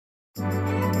Hello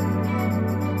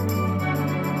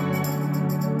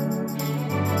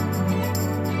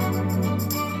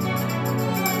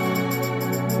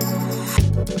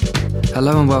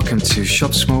and welcome to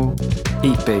Shop Small,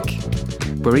 Eat Big,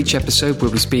 where each episode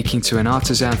we'll be speaking to an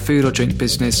artisan food or drink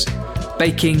business,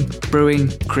 baking,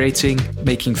 brewing, creating,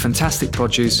 making fantastic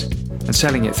produce and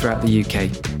selling it throughout the UK.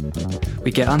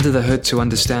 We get under the hood to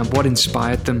understand what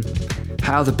inspired them,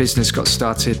 how the business got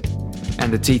started,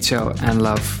 and the detail and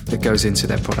love that goes into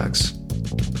their products.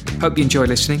 Hope you enjoy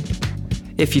listening.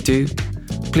 If you do,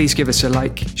 please give us a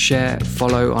like, share,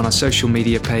 follow on our social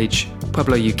media page,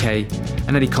 Pueblo UK,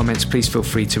 and any comments, please feel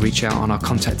free to reach out on our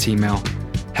contact email,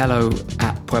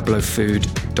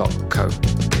 hello@pueblofood.co.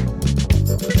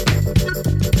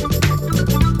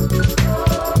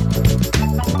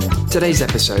 Today's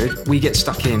episode, we get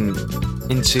stuck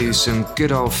into some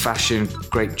good old-fashioned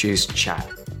grape juice chat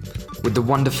with the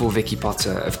wonderful Vicky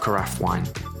Potter of Carafe Wine.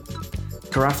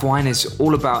 Carafe Wine is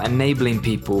all about enabling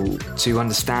people to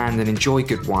understand and enjoy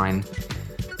good wine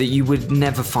that you would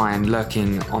never find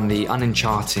lurking on the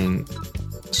unenchanting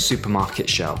supermarket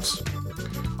shelves.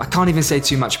 I can't even say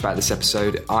too much about this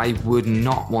episode. I would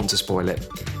not want to spoil it.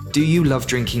 Do you love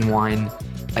drinking wine?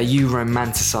 Are you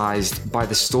romanticised by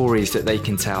the stories that they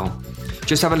can tell?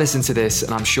 Just have a listen to this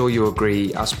and I'm sure you'll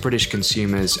agree us British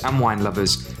consumers and wine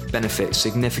lovers benefit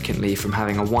significantly from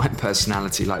having a wine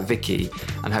personality like Vicky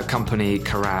and her company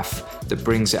Carafe that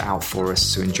brings it out for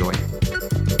us to enjoy.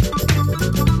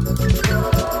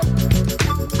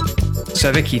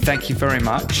 So Vicky, thank you very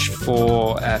much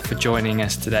for joining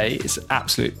us today. It's an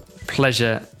absolute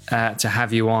pleasure to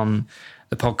have you on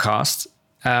the podcast.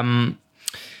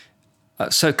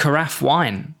 So Carafe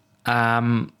Wine,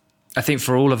 I think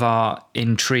for all of our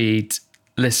intrigued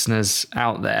listeners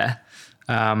out there,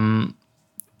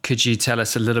 could you tell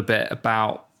us a little bit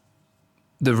about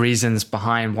the reasons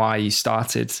behind why you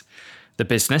started the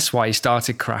business, why you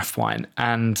started Carafe Wine,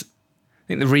 and I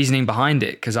think the reasoning behind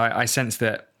it? Because I sense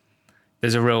that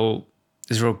there's a real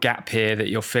gap here that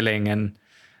you're filling, and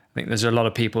I think there's a lot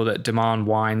of people that demand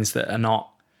wines that are not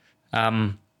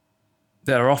that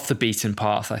are off the beaten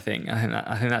path. I think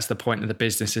that's the point of the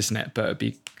business, isn't it? But it'd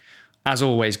be, as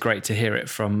always, great to hear it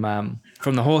from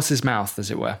the horse's mouth, as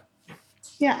it were.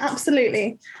 Yeah,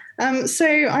 absolutely. So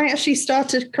I actually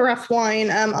started Carafe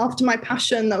Wine after my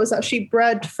passion that was actually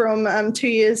bred from 2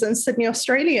 years in Sydney,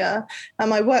 Australia.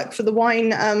 I worked for the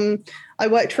wine. I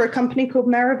worked for a company called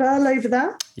Merivale over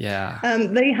there. Yeah.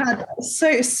 They had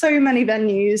so many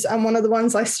venues, and one of the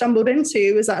ones I stumbled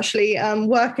into was actually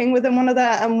working within one of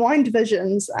their wine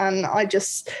divisions, and I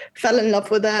just fell in love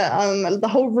with it. The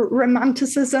whole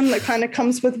romanticism that kind of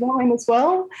comes with wine as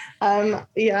well.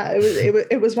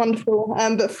 It was wonderful.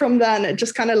 But from then, it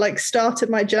just kind of like started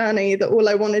my journey that all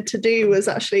I wanted to do was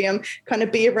actually kind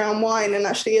of be around wine and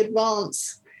actually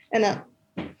advance in it.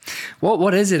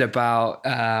 What is it about?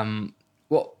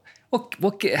 What?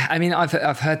 I mean,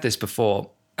 I've heard this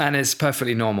before, and it's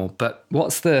perfectly normal. But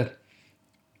what do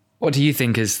you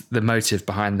think is the motive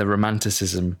behind the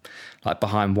romanticism, like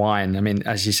behind wine? I mean,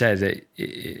 as you said,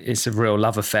 it's a real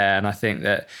love affair, and I think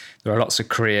that there are lots of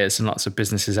careers and lots of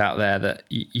businesses out there that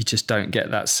you just don't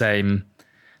get that same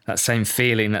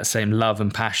feeling, that same love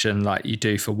and passion like you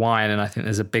do for wine. And I think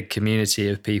there's a big community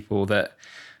of people that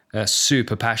are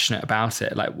super passionate about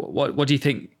it. Like, what do you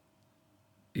think?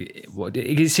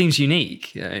 It seems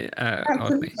unique.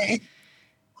 Absolutely.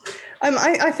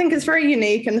 I think it's very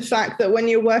unique in the fact that when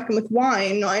you're working with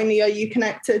wine, not only are you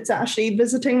connected to actually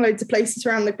visiting loads of places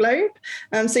around the globe,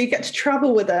 so you get to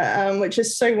travel with it, which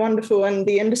is so wonderful in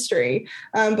the industry,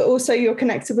 but also you're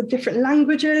connected with different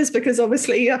languages, because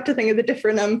obviously you have to think of the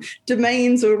different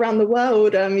domains all around the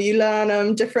world. You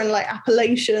learn different like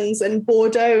appellations and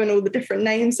Bordeaux and all the different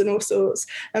names and all sorts.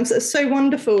 So it's so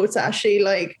wonderful to actually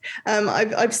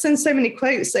I've seen so many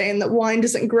quotes saying that wine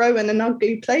doesn't grow in an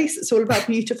ugly place. It's all about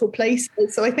beautiful places.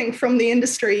 So I think from the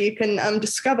industry, you can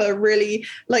discover really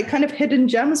like kind of hidden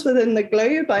gems within the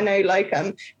globe. I know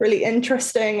really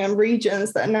interesting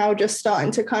regions that are now just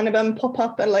starting to kind of pop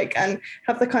up and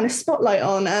have the kind of spotlight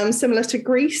on, similar to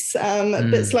Greece,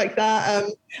 bits like that.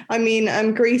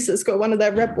 Greece has got one of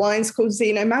their red wines called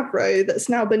Zino Mavro that's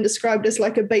now been described as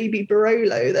like a baby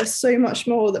Barolo. There's so much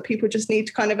more that people just need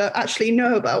to kind of actually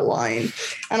know about wine.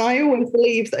 And I always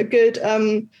believe that a good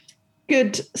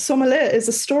sommelier is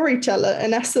a storyteller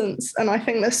in essence, and I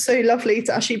think that's so lovely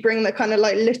to actually bring the kind of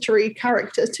like literary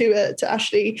character to it, to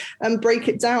actually break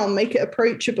it down, make it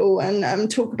approachable, and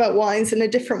talk about wines in a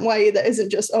different way that isn't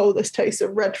just, oh, this tastes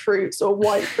of red fruits or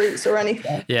white fruits or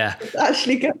anything. Yeah, it's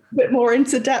actually get a bit more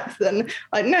into depth. And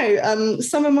I know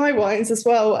some of my wines as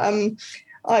well,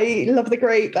 I love the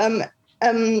grape.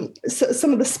 So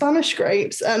some of the Spanish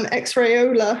grapes,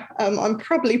 X-Rayola, I'm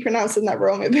probably pronouncing that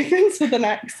wrong. It begins with an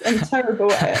X. I'm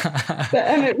terrible at it.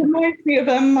 But it reminds me of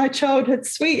my childhood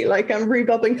sweet, like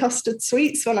rhubarb and custard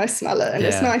sweets when I smell it. And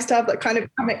it's nice to have that kind of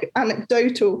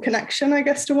anecdotal connection, I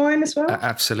guess, to wine as well.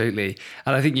 Absolutely.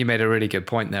 And I think you made a really good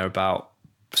point there about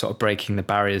sort of breaking the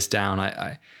barriers down.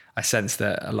 I sense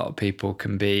that a lot of people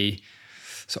can be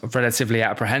sort of relatively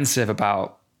apprehensive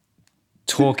about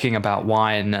talking about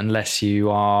wine unless you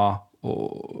are,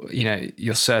 or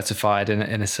you're certified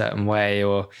in a certain way,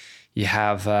 or you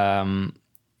have a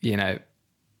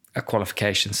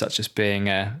qualification such as being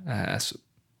a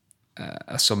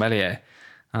sommelier.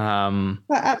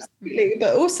 Absolutely,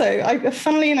 but also,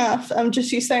 funnily enough,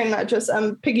 just you saying that, just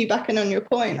piggybacking on your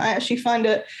point, I actually find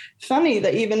it funny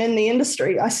that even in the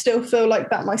industry, I still feel like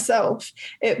that myself.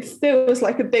 It feels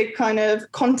like a big kind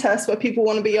of contest where people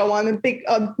want to be,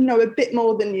 I know a bit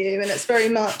more than you, and it's very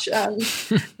much.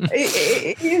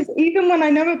 It is, even when I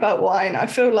know about wine, I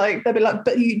feel like they'll be like,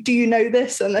 "But do you know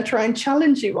this?" And they try and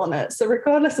challenge you on it. So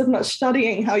regardless of much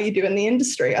studying how you do in the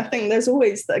industry, I think there's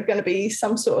always going to be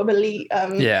some sort of elite.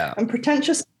 And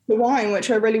pretentious wine,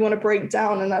 which I really want to break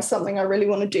down. And that's something I really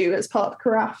want to do as part of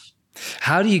Carafe.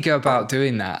 How do you go about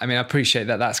doing that? I mean, I appreciate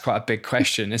that that's quite a big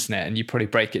question, isn't it? And you probably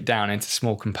break it down into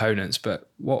small components,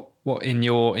 but what in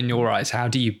your eyes, how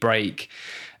do you break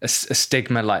a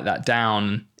stigma like that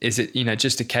down? Is it,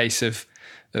 just a case of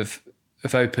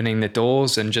opening the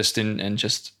doors and just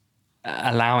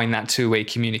allowing that two-way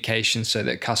communication so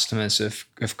that customers of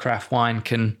craft wine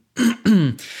can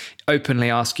openly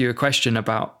ask you a question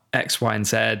about X, Y, and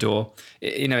Z, or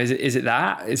is it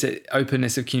that? Is it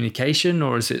openness of communication,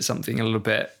 or is it something a little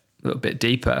bit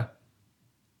deeper?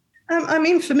 I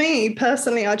mean, for me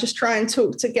personally, I just try and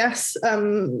talk to guests,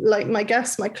 like my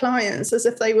clients, as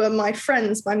if they were my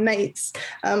friends, my mates.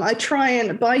 I try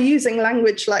and, by using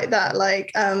language like that,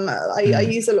 like I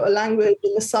use a lot of language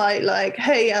in the site, like,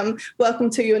 hey, welcome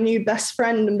to your new best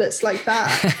friend, and bits like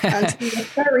that. And to be a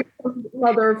very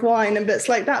mother of wine and bits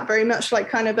like that, very much like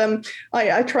kind of,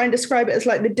 I try and describe it as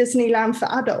like the Disneyland for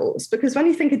adults, because when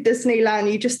you think of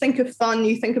Disneyland, you just think of fun,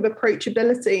 you think of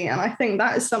approachability. And I think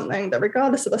that is something that,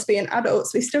 regardless of us being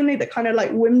adults, we still need that kind of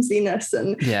like whimsiness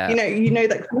and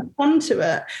that kind of fun to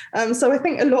it. So I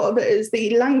think a lot of it is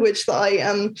the language that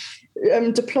I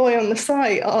deploy on the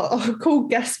site. I'll call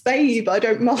guest babe. I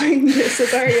don't mind. It's a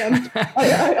very I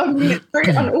mean, it's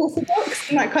very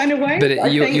unorthodox in that kind of way.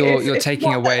 But you're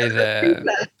taking away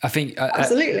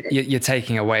absolutely. You're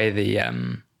taking away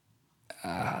the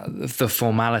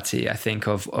formality, I think,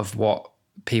 of what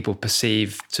people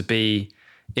perceive to be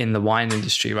in the wine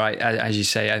industry, right? As you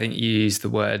say, I think you used the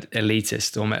word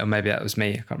elitist, or maybe that was me,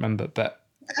 I can't remember, but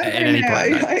at any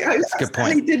point, that's a good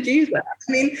point. I did use that.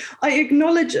 I mean, I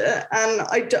acknowledge it, and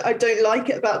I don't like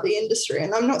it about the industry,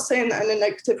 and I'm not saying that in a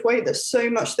negative way. There's so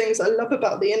much things I love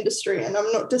about the industry, and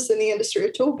I'm not dissing the industry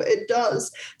at all, but it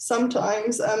does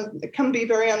sometimes, it can be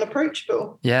very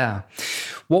unapproachable. Yeah.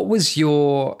 What was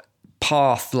your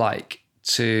path like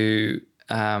to...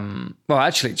 well,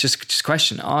 actually, just a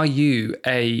question. Are you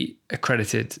a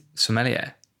accredited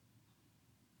sommelier?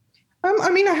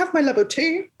 I mean, I have my level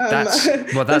 2.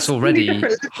 That's already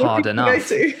hard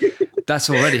enough. That's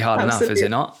already hard enough, is it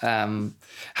not?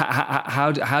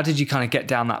 How did you kind of get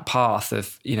down that path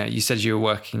of, you said you were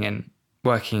working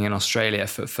in Australia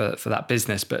for that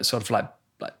business, but sort of like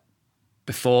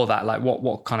before that, like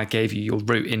what kind of gave you your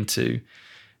route into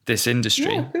this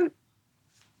industry? Yeah, cool.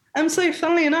 So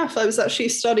funnily enough, I was actually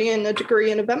studying a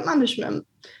degree in event management.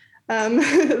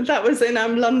 That was in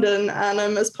London, and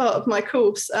as part of my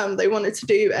course, they wanted to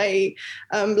do a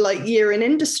year in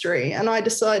industry, and I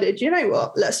decided, you know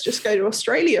what, let's just go to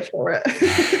Australia for it.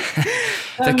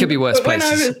 There could be worse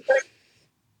places.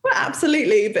 Well,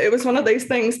 absolutely, but it was one of those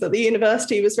things that the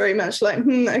university was very much like,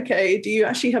 okay, do you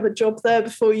actually have a job there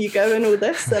before you go and all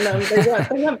this? And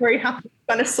they weren't very happy to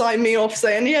kind of sign me off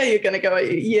saying, yeah, you're going to go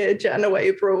a year jetting away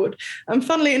abroad. And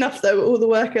funnily enough, though, all the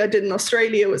work I did in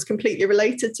Australia was completely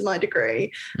related to my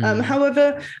degree.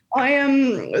 However,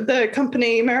 the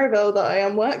company Merivale that I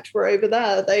worked for over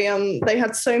there, they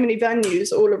had so many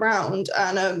venues all around,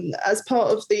 and as part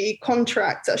of the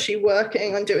contract, actually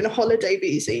working on doing a holiday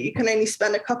visa, you can only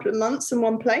spend a couple of months in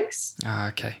one place.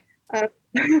 Okay.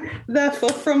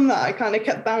 therefore, from that, I kind of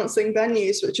kept bouncing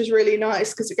venues, which is really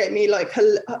nice because it gave me like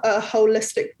a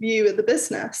holistic view of the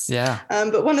business. Yeah.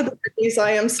 But one of the venues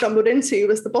I stumbled into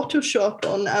was the Bottle Shop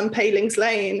on Palings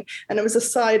Lane, and it was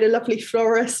a lovely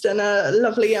florist and a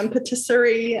lovely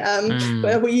patisserie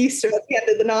where we used to, at the end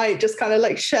of the night, just kind of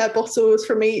like share bottles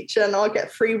from each, and I'll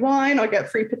get free wine, I'll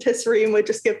get free patisserie, and we'd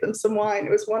just give them some wine.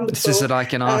 It was wonderful. It's just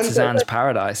like an artisan's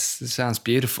paradise. It sounds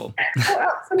beautiful. Oh,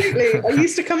 absolutely. I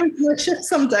used to come into my shift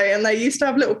someday and they used to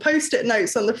have little post-it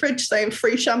notes on the fridge saying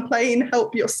free champagne,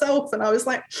 help yourself. And I was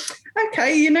like,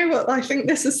 okay, you know what? I think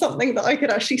this is something that I could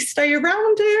actually stay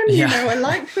around in. Yeah. You know, I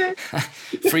like this.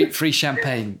 free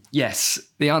champagne. Yes.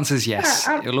 The answer is yes.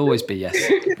 Yeah, it'll always be yes.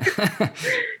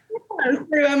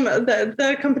 So,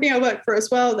 the company I work for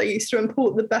as well, they used to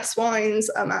import the best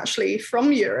wines actually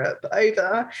from Europe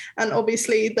over, and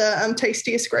obviously the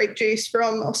tastiest grape juice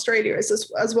from Australia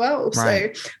as well.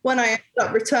 Right. So when I ended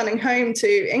up returning home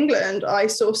to England, I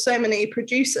saw so many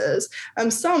producers,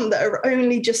 some that are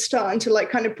only just starting to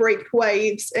like kind of break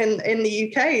waves in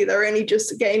the UK. They're only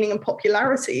just gaining in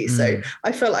popularity. So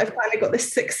I feel like I've kind of got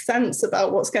this sixth sense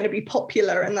about what's going to be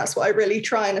popular, and that's what I really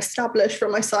try and establish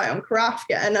from my site on Carafe,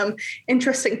 and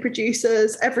interesting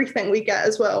producers, everything we get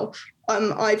as well.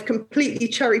 I've completely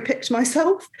cherry picked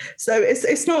myself. So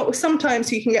it's not, sometimes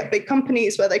you can get big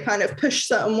companies where they kind of push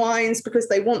certain wines because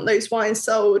they want those wines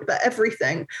sold, but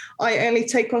everything, I only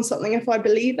take on something if I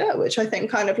believe it, which I think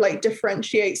kind of like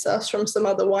differentiates us from some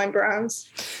other wine brands.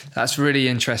 That's really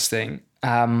interesting.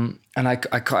 And I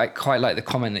quite like the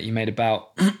comment that you made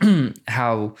about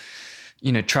how,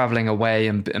 you know, traveling away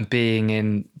and being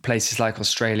in places like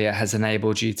Australia has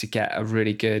enabled you to get a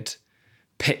really good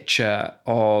picture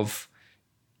of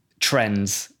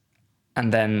trends.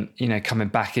 And then, you know, coming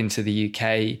back into the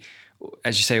UK,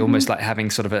 as you say, almost like having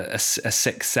sort of a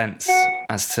sixth sense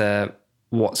as to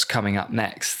what's coming up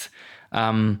next.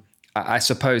 I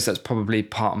suppose that's probably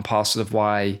part and parcel of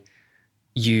why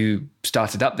you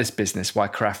started up this business, why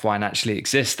Carafe Wine actually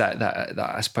exists. That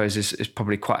I suppose is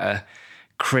probably quite a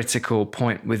critical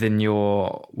point within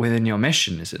your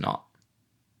mission, is it not?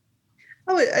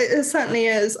 Oh, it certainly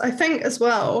is. I think as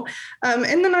well,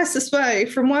 in the nicest way,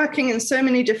 from working in so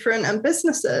many different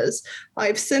businesses,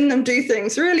 I've seen them do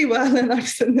things really well and I've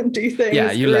seen them do things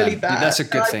really bad. That's a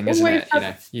good thing, isn't it? You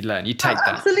know, you learn, you take that.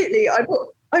 Absolutely.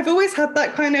 I've always had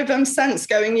that kind of sense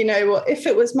going, you know, well, if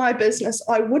it was my business,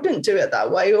 I wouldn't do it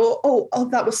that way. Or, oh,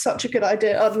 that was such a good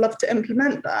idea. I'd love to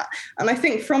implement that. And I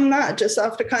think from that, just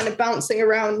after kind of bouncing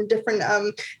around in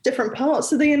different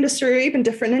parts of the industry, or even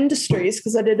different industries,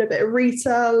 because I did a bit of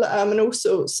retail and all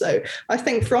sorts. So I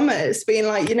think from it, it's been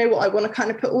like, you know what, I want to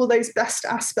kind of put all those best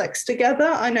aspects together.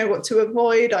 I know what to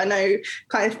avoid. I know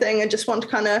kind of thing, and just want to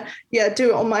kind of,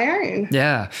 do it on my own.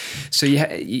 Yeah. So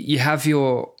you have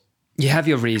your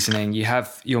reasoning, you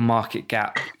have your market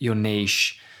gap, your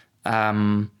niche.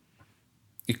 You're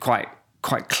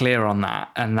quite clear on that,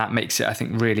 and that makes it, I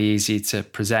think, really easy to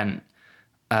present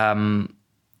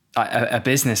a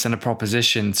business and a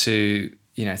proposition to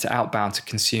outbound to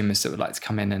consumers that would like to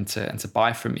come in and to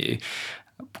buy from you.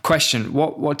 Question: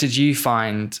 What did you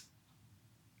find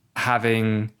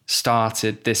having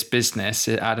started this business?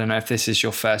 I don't know if this is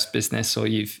your first business or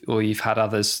you've had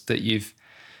others that you've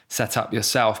set up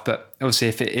yourself, but obviously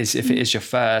if it is your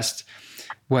first,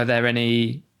 were there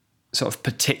any sort of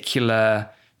particular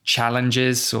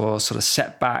challenges or sort of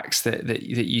setbacks that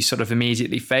you sort of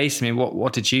immediately faced? I mean,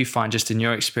 what did you find, just in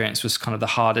your experience, was kind of the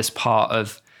hardest part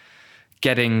of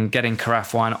getting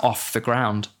Carafe Wine off the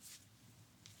ground?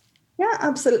 Yeah,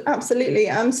 absolutely.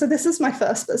 So this is my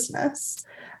first business.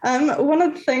 One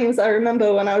of the things I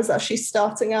remember when I was actually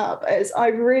starting up is I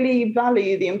really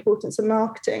value the importance of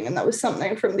marketing. And that was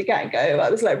something from the get-go. I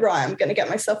was like, right, I'm going to get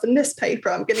myself in this paper.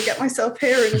 I'm going to get myself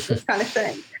here and this kind of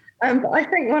thing. But I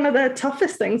think one of the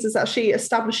toughest things is actually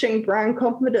establishing brand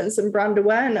confidence and brand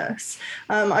awareness.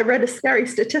 I read a scary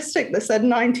statistic that said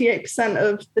 98%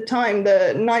 of the time,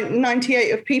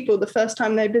 98 of people, the first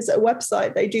time they visit a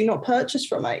website, they do not purchase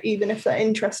from it, even if they're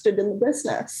interested in the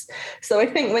business. So I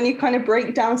think when you kind of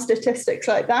break down statistics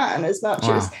like that, and as much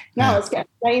as now it's getting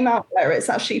the name out there, it's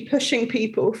actually pushing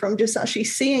people from just actually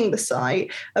seeing the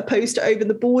site opposed to over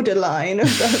the borderline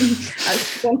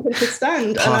of wanting to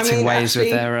stand. Parting ways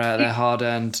with their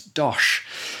hard-earned dosh.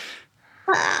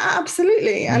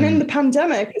 Absolutely. And in the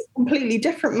pandemic, it's a completely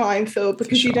different minefield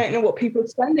because you don't know what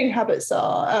people's spending habits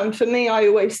are. For me, I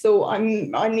always thought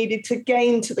I needed to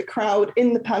gain to the crowd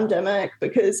in the pandemic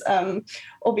because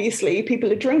obviously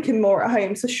people are drinking more at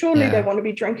home, so surely they want to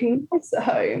be drinking less at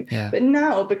home. But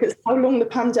now, because how long the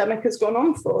pandemic has gone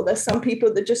on for, there's some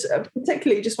people that just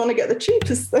particularly just want to get the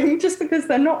cheapest thing, just because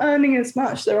they're not earning as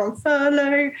much, they're on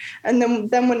furlough, and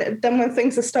then when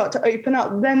things start to open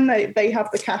up, then they have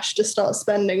the cash to start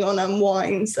spending on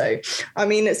wine. So I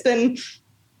mean, it's been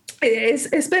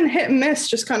hit and miss,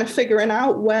 just kind of figuring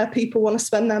out where people want to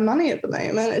spend their money at the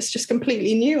moment. It's just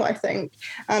completely new, I think.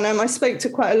 And I spoke to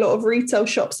quite a lot of retail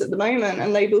shops at the moment,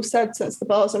 and they've all said since the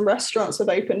bars and restaurants have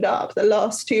opened up, the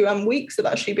last 2 weeks have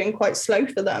actually been quite slow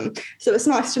for them. So it's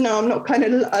nice to know I'm not kind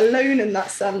of alone in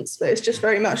that sense, but it's just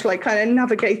very much like kind of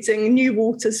navigating new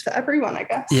waters for everyone, I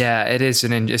guess. Yeah, it is.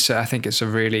 I think it's a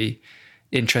really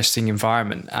interesting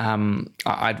environment.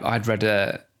 I'd read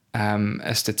a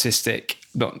statistic,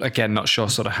 not sure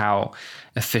sort of how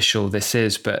official this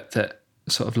is, but that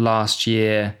sort of last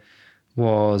year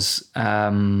was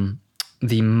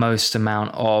the most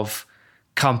amount of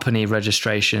company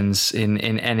registrations in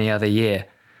any other year,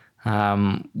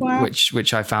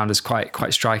 which I found is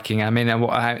quite striking. I mean,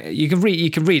 you can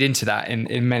read into that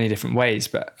in many different ways,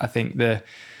 but I think the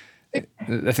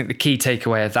key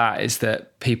takeaway of that is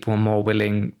that people are more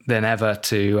willing than ever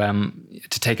to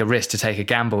take a risk, to take a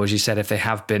gamble, as you said, if they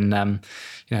have been,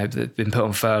 been put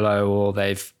on furlough, or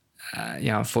they've,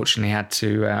 unfortunately had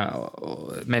to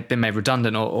been made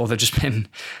redundant, or they've just been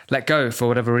let go for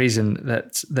whatever reason.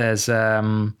 That there's,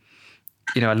 a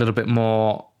little bit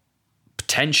more,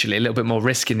 potentially a little bit more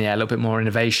risk in the air, a little bit more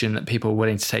innovation, that people are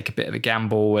willing to take a bit of a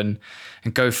gamble and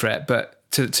go for it. But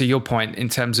to your point, in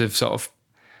terms of sort of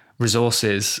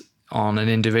resources on an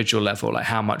individual level, like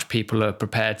how much people are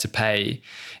prepared to pay,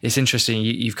 it's interesting.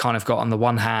 You've kind of got, on the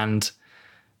one hand,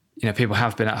 people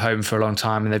have been at home for a long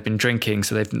time and they've been drinking,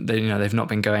 so they've not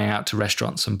been going out to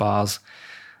restaurants and bars.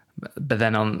 But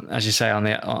then, as you say, on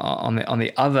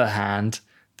the other hand,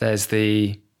 there is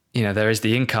the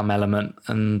income element,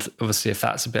 and obviously if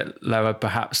that's a bit lower,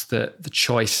 perhaps the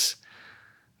choice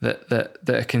that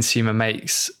a consumer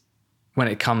makes when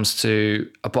it comes to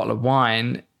a bottle of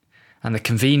wine, and the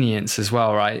convenience as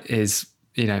well, right, is,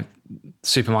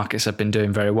 supermarkets have been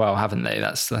doing very well, haven't they?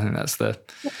 I think that's the,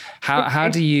 how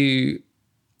do you,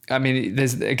 I mean,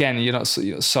 you're not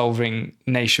solving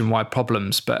nationwide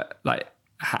problems, but like,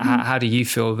 how do you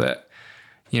feel that,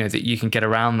 that you can get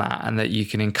around that, and that you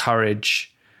can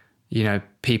encourage,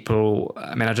 people?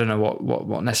 I mean, I don't know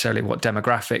what necessarily what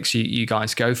demographics you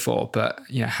guys go for, but,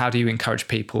 how do you encourage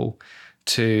people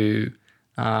to,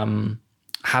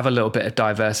 have a little bit of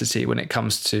diversity when it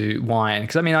comes to wine?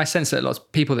 Because I mean, I sense that lots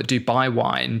of people that do buy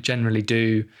wine generally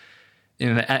do,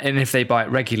 and if they buy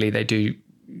it regularly, they do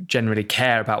generally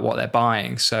care about what they're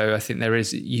buying. So I think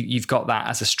you've got that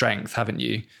as a strength, haven't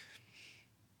you?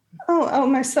 Oh,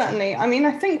 most certainly. I mean,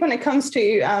 I think when it comes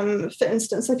to, for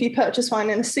instance, if you purchase wine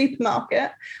in a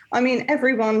supermarket, I mean,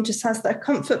 everyone just has their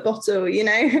comfort bottle,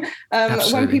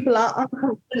 when people are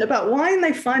unconfident about wine,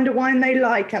 they find a wine they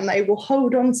like and they will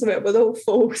hold on to it with all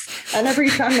force. And every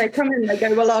time they come in, they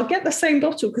go, well, I'll get the same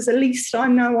bottle because at least I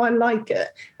know I like it.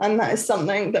 And that is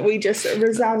something that we just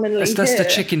resoundingly hear. That's the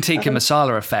chicken tikka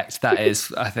masala effect, that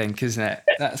is, I think, isn't it?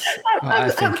 That's what I'm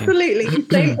thinking. Absolutely.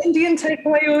 Same Indian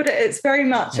takeaway order, it's very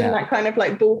much in that kind of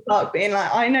like ballpark, being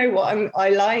like, I know what I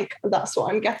like, that's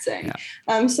what I'm getting.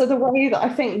 So the way that I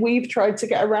think we've tried to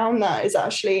get around that is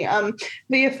actually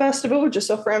via, first of all, just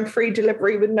offering free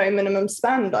delivery with no minimum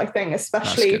spend. I think,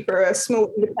 especially for a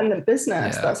small independent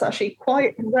business, that's actually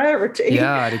quite a rarity.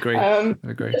 Yeah, I'd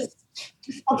agree.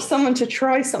 Just have someone to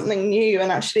try something new,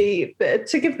 and actually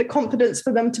to give the confidence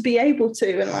for them to be able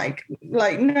to, and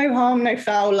like no harm, no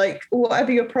foul, like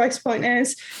whatever your price point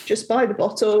is, just buy the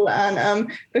bottle.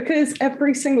 And because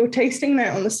every single tasting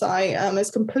note on the site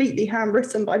is completely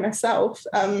handwritten by myself.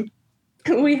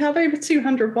 We have over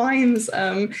 200 wines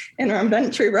in our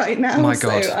inventory right now. Oh my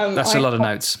God, so, that's a lot of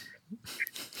notes.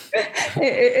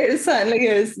 It certainly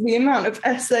is. The amount of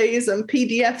essays and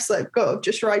PDFs I've got of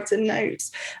just writing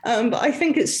notes. But I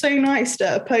think it's so nice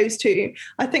to, opposed to,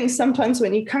 I think sometimes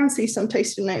when you can see some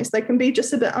tasting notes, they can be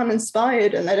just a bit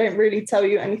uninspired and they don't really tell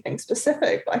you anything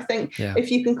specific. But I think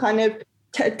if you can kind of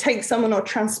take someone or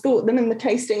transport them in the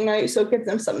tasting notes, or give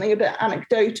them something a bit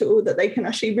anecdotal that they can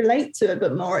actually relate to a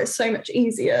bit more, it's so much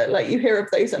easier. Like you hear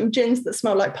of those gins that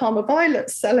smell like Parma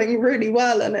violets selling really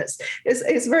well, and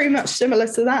it's very much similar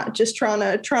to that, just trying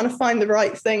to find the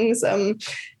right things. And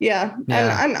I'm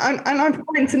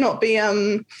trying to not be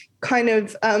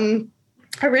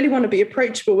I really want to be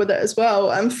approachable with it as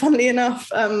well. Funnily enough,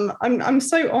 I'm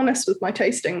so honest with my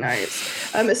tasting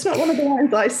notes. It's not one of the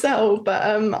wines I sell, but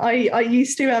I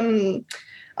used to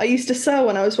I used to sell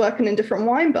when I was working in different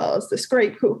wine bars this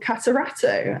grape called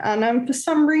Catarato, and for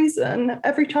some reason,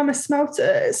 every time I smelt it,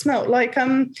 it smelt like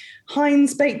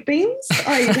Heinz baked beans.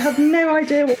 I have no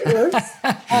idea what it was.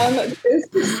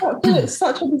 It's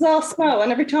such a bizarre smell,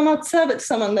 and every time I'd serve it to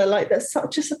someone, they're like, "There's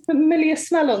such a familiar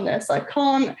smell on this. I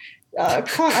can't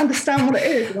understand what it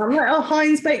is." And I'm like, "Oh,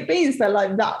 Heinz baked beans." They're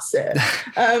like, "That's it."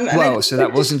 Well, so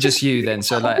that wasn't just you then.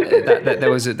 So like that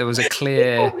there was a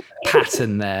clear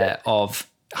pattern there of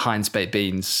Heinz baked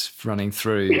beans running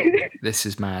through. This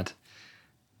is mad.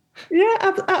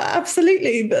 Yeah,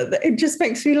 absolutely. But it just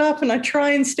makes me laugh, and I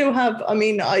try and still have. I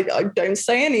mean, I don't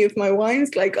say any of my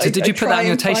wines. Like, so did you put that on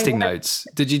your tasting notes?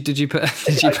 Did you put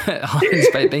Heinz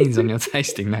baked beans on your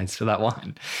tasting notes for that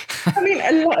wine? I mean,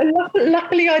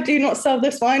 luckily I do not sell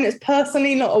this wine. It's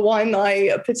personally not a wine that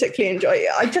I particularly enjoy.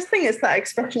 I just think it's that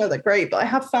expression of the grape. I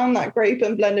have found that grape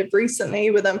and blended recently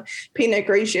with Pinot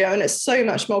Grigio, and it's so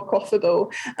much more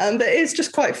quaffable. But it's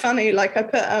just quite funny. Like, I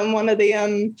put one of the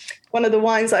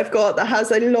wines I've got that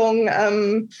has a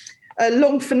long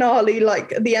finale,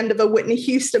 like at the end of a Whitney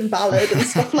Houston ballad and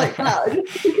stuff like that. I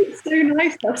just think it's so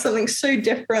nice to have something so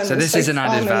different. So this is an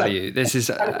added value. This is,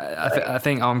 I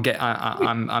think I'm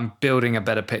building a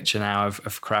better picture now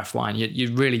of craft wine.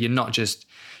 You're not just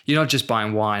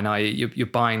buying wine, are you? You're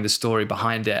buying the story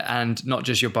behind it, and not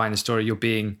just you're buying the story.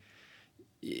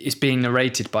 It's being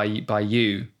narrated by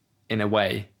you in a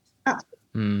way.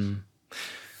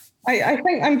 I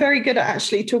think I'm very good at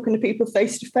actually talking to people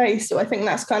face to face. So I think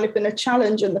that's kind of been a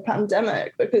challenge in the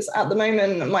pandemic, because at the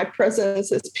moment my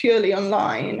presence is purely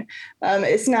online.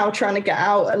 It's now trying to get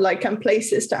out and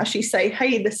places to actually say,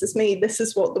 "Hey, this is me. This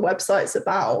is what the website's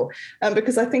about."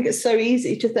 Because I think it's so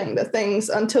easy to think that things,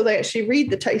 until they actually read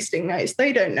the tasting notes,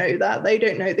 they don't know that. They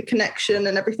don't know the connection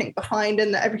and everything behind,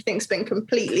 and that everything's been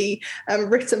completely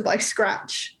written by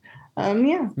scratch.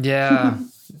 Yeah.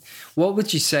 What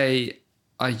would you say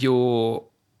are your,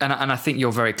 and I think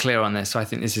you're very clear on this, so I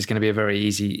think this is going to be a very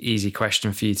easy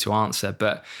question for you to answer,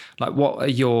 but like, what are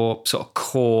your sort of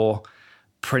core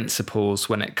principles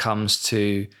when it comes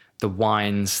to the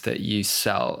wines that you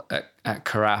sell at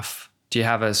Carafe? Do you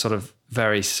have a sort of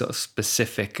very sort of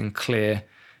specific and clear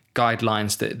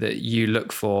guidelines that you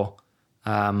look for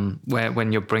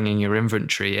when you're bringing your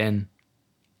inventory in?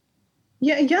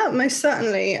 Yeah, most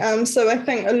certainly. So I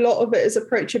think a lot of it is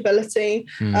approachability.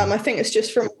 I think it's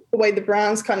just from the way the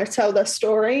brands kind of tell their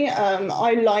story.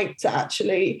 I like to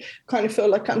actually kind of feel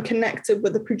like I'm connected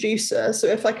with the producer. So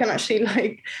if I can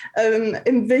actually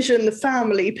envision the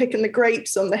family picking the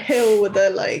grapes on the hill with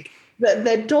their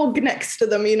dog next to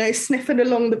them, sniffing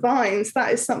along the vines,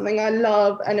 that is something I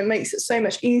love, and it makes it so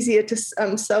much easier to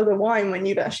sell the wine when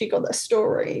you've actually got that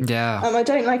story. Yeah. I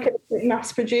don't like it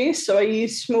mass produced, so I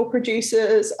use small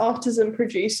producers, artisan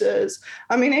producers.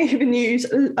 I mean, I even use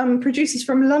producers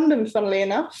from London, funnily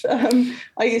enough. I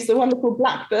use the wonderful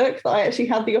Black Book that I actually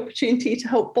had the opportunity to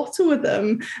help bottle with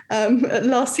them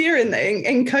last year in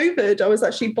COVID. I was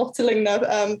actually bottling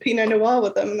the Pinot Noir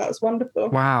with them, and that was wonderful.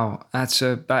 Wow, that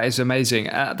is amazing.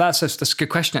 That's a good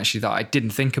question, actually, that I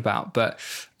didn't think about, but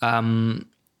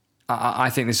I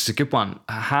think this is a good one.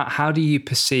 How do you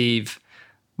perceive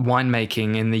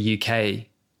winemaking in the UK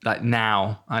like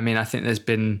now? I mean, I think there's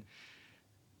been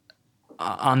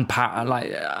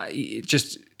unparalleled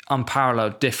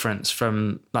difference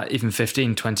from like even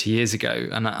 15, 20 years ago.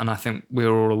 And I think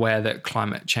we're all aware that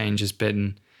climate change has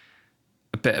been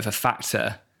a bit of a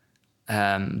factor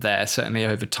there, certainly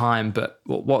over time. But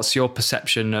what's your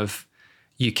perception of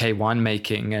UK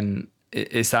winemaking, and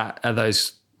are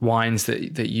those wines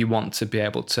that you want to be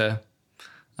able to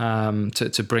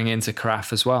bring into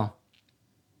Carafe as well?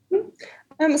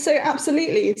 So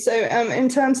absolutely. So in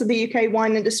terms of the UK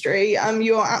wine industry,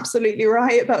 you're absolutely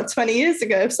right. About 20 years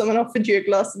ago, if someone offered you a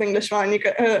glass of English wine, you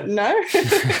go, no.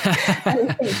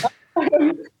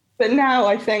 But now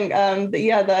I think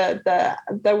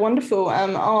they're wonderful.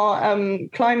 Our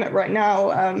climate right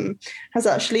now has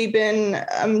actually been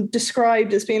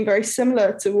described as being very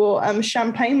similar to what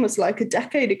Champagne was like a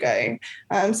decade ago.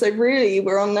 So really,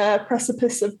 we're on the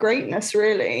precipice of greatness,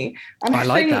 really. And I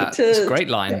like that. It's a great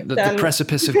line. The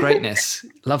precipice of greatness.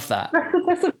 Love that.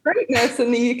 Precipice of greatness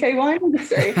in the UK wine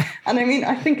industry. And I mean,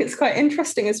 I think it's quite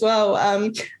interesting as well.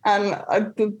 And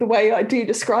the way I do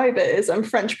describe it is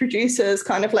French producers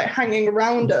kind of like hanging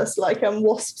around us like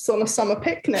wasps on a summer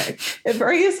picnic. It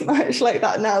very is much like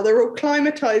that now. They're all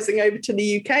climatizing over to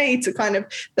the UK to kind of,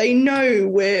 they know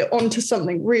we're onto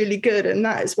something really good, and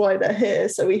that is why they're here.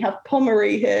 So we have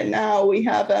Pommery here now. We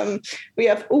have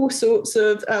all sorts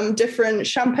of different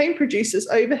champagne producers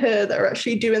over here that are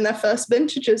actually doing their first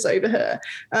vintages over here,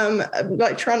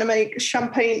 like trying to make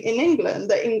champagne in England,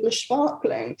 the English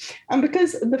sparkling. And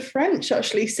because the French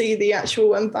actually see the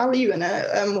actual value in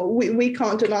it, we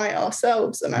can't deny it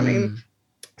ourselves. And I mean,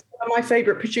 some of my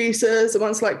favorite producers, the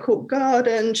ones like Court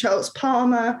Garden, Charles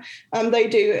Palmer, they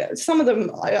do, some of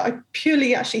them, I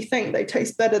purely actually think they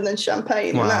taste better than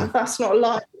champagne. Wow. And that's not a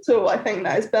lie at all. I think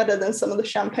that is better than some of the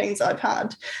champagnes I've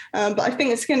had. But I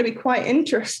think it's going to be quite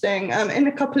interesting. In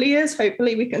a couple of years,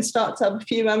 hopefully we can start to have a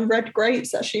few red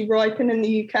grapes actually ripen in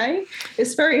the UK.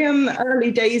 It's very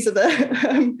early days of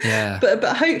it. But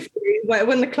hopefully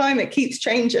when the climate keeps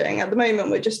changing, at the moment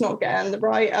we're just not getting the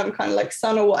right kind of like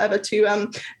sun or whatever to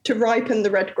ripen the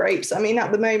red grapes. I mean,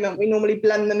 at the moment we normally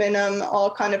blend them in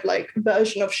our kind of like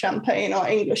version of champagne, our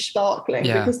English sparkling,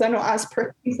 because they're not as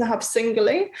pretty to have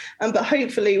singly. But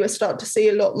hopefully we'll start to see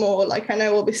a lot more. Like, I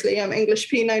know obviously English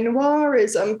Pinot Noir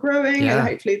is growing, and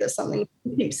hopefully there's something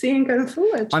we keep seeing going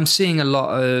forward. I'm seeing a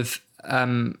lot of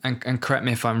and correct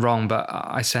me if I'm wrong, but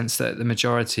I sense that the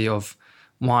majority of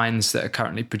wines that are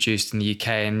currently produced in the UK,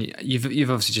 and you've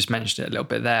obviously just mentioned it a little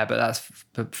bit there, but that's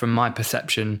from my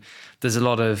perception, there's a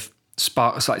lot of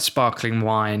sparkling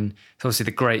wine. So obviously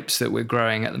the grapes that we're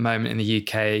growing at the moment in the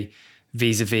UK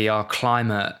vis-a-vis our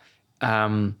climate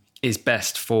is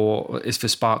for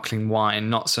sparkling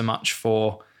wine, not so much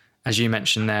for, as you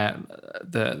mentioned there,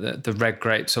 the red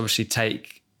grapes obviously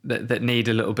that need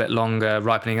a little bit longer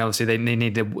ripening. Obviously they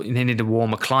need a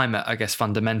warmer climate, I guess,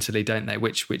 fundamentally, don't they?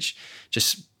 Which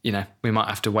just, we might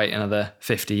have to wait another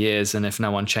 50 years. And if no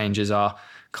one changes our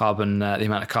carbon, the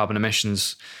amount of carbon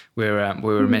emissions we're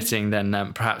emitting,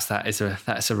 then perhaps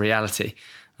that's a reality.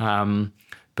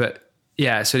 But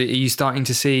yeah, so are you starting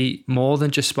to see more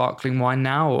than just sparkling wine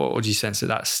now, or do you sense that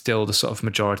that's still the sort of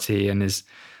majority and is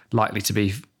likely to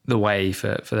be the way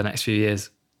for the next few years?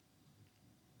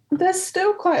 There's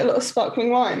still quite a lot of sparkling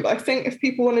wine, but I think if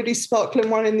people want to do sparkling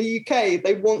wine in the UK,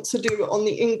 they want to do it on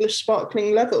the English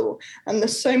sparkling level. And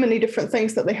there's so many different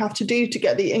things that they have to do to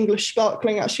get the English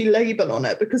sparkling actually label on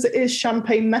it, because it is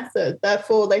champagne method.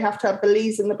 Therefore, they have to have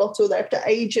Belize in the bottle. They have to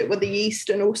age it with the yeast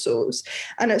and all sorts.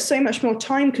 And it's so much more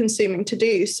time consuming to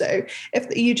do. So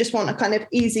if you just want a kind of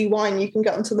easy wine, you can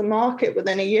get onto the market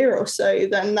within a year or so,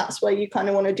 then that's where you kind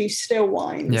of want to do still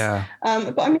wines. Yeah.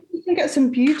 But I mean, you can get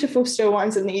some beautiful still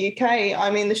wines in the UK.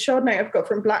 I mean, the Chardonnay I've got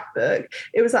from Black Book,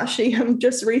 it was actually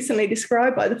just recently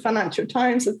described by the Financial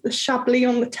Times as the Chablis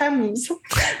on the Thames,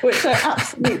 which I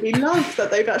absolutely love that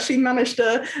they've actually managed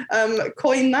to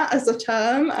coin that as a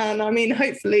term. And I mean,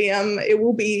 hopefully it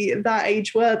will be that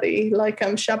age worthy like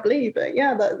Chablis. But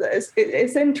yeah,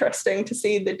 it's interesting to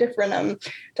see the different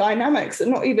dynamics,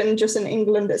 and not even just in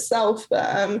England itself,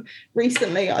 but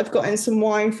recently I've gotten some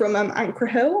wine from Ancre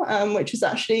Hill, which is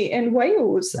actually in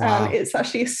Wales. Wow. And it's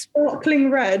actually a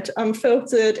sparkling red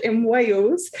filtered in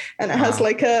Wales, and it has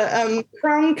like a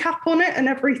crown cap on it and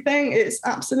everything. It's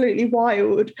absolutely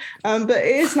wild. But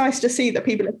it is nice to see that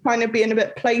people are kind of being a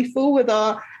bit playful with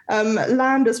our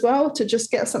land as well, to just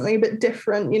get something a bit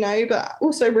different, but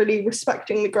also really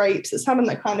respecting the grapes. It's having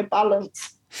that kind of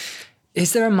balance.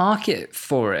 Is there a market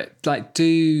for it? Like,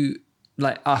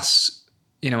 us,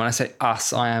 when I say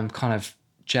us, I am kind of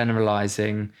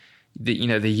generalizing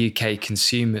the UK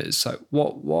consumers. So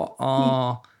what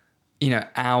are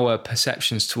our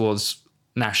perceptions towards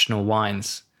national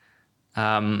wines?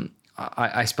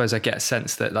 I suppose I get a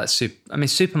sense that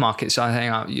supermarkets, I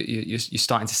think you're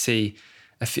starting to see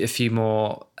a few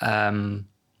more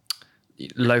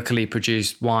locally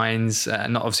produced wines,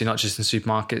 not just in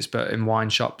supermarkets but in wine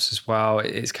shops as well.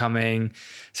 It's coming.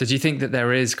 So do you think that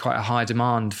there is quite a high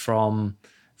demand from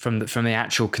the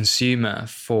actual consumer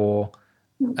for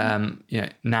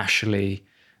nationally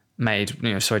made,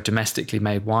 domestically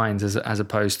made wines, as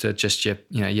opposed to just your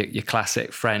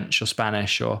classic French or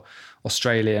Spanish or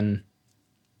Australian?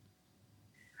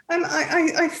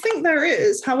 I think there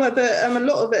is. However, a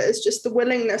lot of it is just the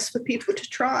willingness for people to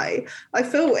try. I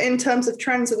feel in terms of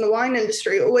trends in the wine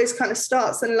industry, it always kind of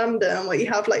starts in London, where you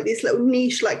have like these little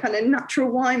niche, like kind of natural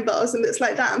wine bars and bits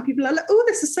like that. And people are like, oh,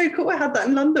 this is so cool. I had that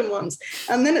in London once.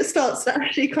 And then it starts to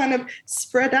actually kind of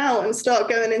spread out and start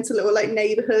going into little like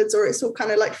neighborhoods, or it's all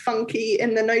kind of like funky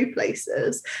in the know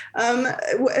places.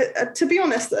 To be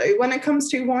honest, though, when it comes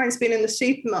to wines being in the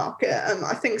supermarket,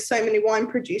 I think so many wine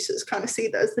producers kind of see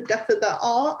that as the the depth of their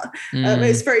art.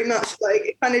 It's very much like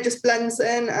it kind of just blends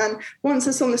in, and once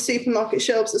it's on the supermarket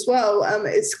shelves as well,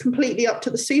 it's completely up to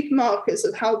the supermarkets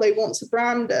of how they want to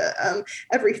brand it.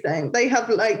 Everything, they have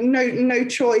like no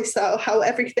choice how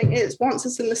everything is. Once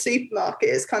it's in the supermarket,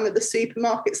 it's kind of the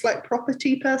supermarket's like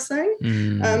property per se.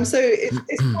 So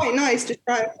it's quite nice to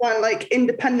try and find like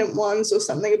independent ones or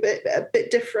something a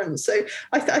bit different. So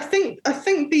I think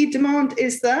the demand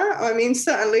is there. I mean,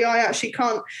 certainly I actually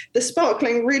can't. The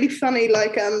sparkling, really funny,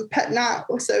 like pet nat.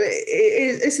 So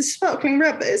it's a sparkling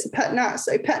red, but it's a pet nat.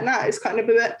 So pet nat is kind of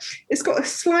a bit. It's got a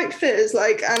slight fizz,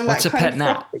 like, and what's that a pet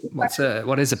nat? Frosty.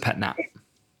 What is a pet nat?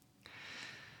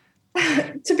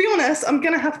 To be honest, I'm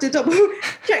gonna have to double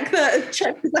check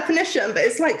the definition, but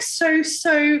it's like so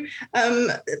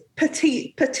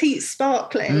petite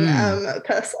sparkling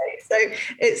per se. So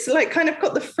it's like kind of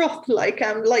got the froth like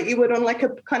you would on like a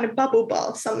kind of bubble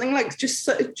bath, something like just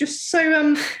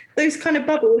so those kind of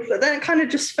bubbles, but then it kind of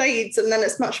just fades, and then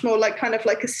it's much more like kind of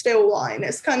like a still wine.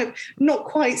 It's kind of not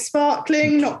quite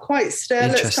sparkling, not quite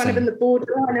still. It's kind of in the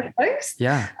borderline of both.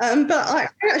 Yeah. But I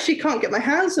actually can't get my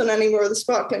hands on any more of the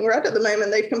sparkling red at the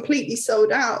moment. They've completely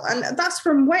sold out, and that's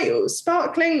from Wales.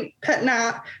 Sparkling pet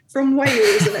nat from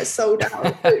Wales, and it's sold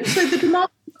out. So the demand.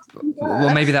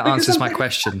 Well, maybe that answers my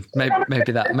question.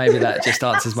 Maybe that just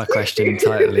answers my question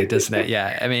entirely, doesn't it?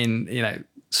 Yeah. I mean,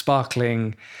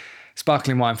 sparkling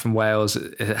wine from Wales,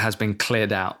 it has been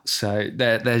cleared out. So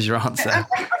there's your answer.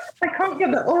 I can't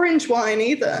get the orange wine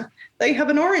either. They have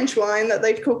an orange wine that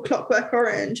they've called Clockwork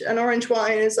Orange. And orange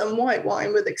wine is white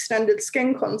wine with extended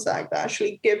skin contact that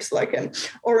actually gives like an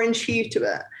orange hue to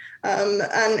it.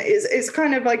 And it's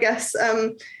kind of, I guess,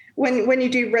 when you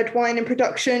do red wine in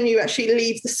production, you actually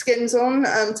leave the skins on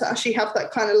to actually have that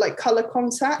kind of like color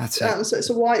contact. So it's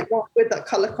a white wine with that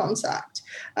color contact.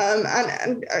 And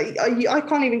I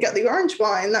can't even get the orange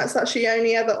wine. That's actually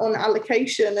only ever on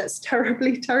allocation. It's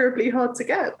terribly, terribly hard to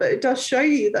get, but it does show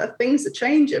you that things are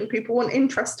changing. People want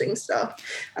interesting stuff.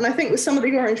 And I think with some of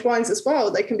the orange wines as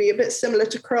well, they can be a bit similar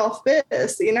to craft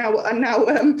beers. So now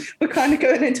we're kind of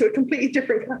going into a completely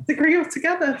different category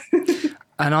altogether.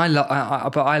 And I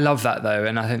love that though.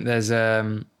 And I think there's, I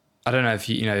don't know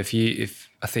if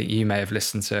I think you may have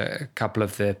listened to a couple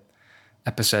of the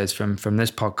episodes from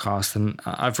this podcast, and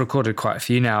I've recorded quite a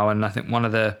few now. And I think one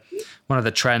of the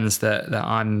trends that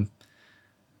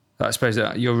I suppose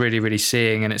that you're really, really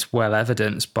seeing, and it's well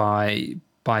evidenced by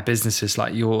businesses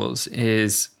like yours,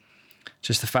 is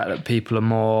just the fact that people are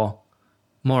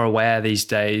more aware these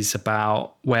days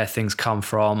about where things come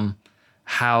from,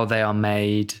 how they are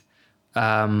made,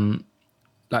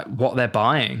 like what they're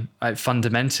buying. Like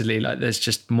fundamentally, like there's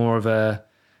just more of a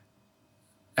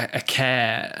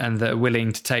care, and they're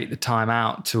willing to take the time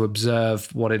out to observe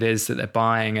what it is that they're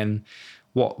buying and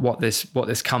what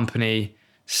this company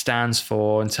stands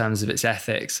for in terms of its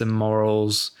ethics and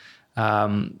morals,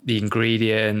 the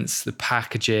ingredients, the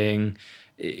packaging.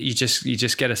 You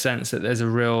just get a sense that there's a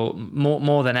real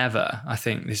more than ever. I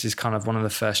think this is kind of one of the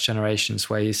first generations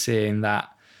where you're seeing that,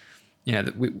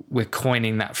 that we're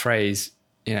coining that phrase,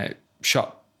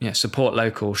 support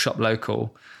local, shop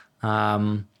local.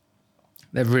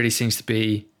 There really seems to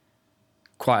be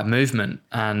quite a movement,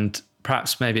 and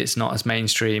perhaps maybe it's not as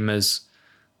mainstream as,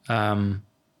 you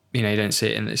don't see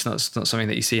it, and it's not something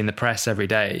that you see in the press every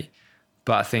day,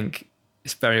 but I think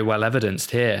it's very well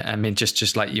evidenced here. I mean,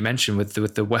 just like you mentioned with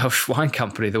the Welsh wine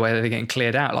company, the way they're getting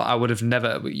cleared out, like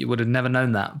you would have never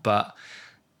known that, but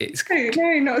it's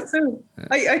no, not at all.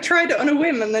 I tried it on a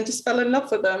whim and then just fell in love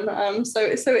with them. So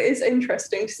it is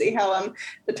interesting to see how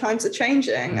the times are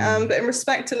changing. But in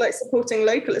respect to like supporting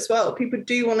local as well, people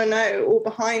do want to know all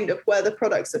behind of where the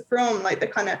products are from, like the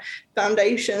kind of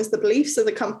foundations, the beliefs of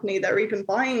the company they're even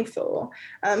buying for.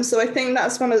 So I think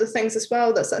that's one of the things as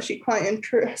well that's actually quite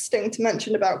interesting to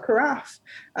mention about Carafe.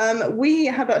 We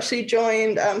have actually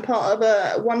joined part of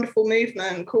a wonderful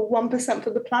movement called 1% for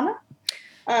the Planet.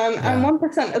 And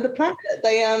 1% of the planet,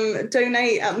 they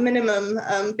donate at minimum,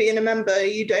 being a member,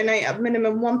 you donate at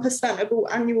minimum 1% of all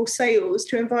annual sales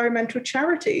to environmental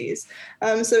charities.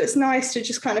 So it's nice to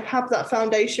just kind of have that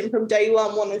foundation from day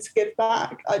one wanting to give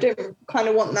back. I don't kind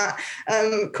of want that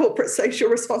corporate social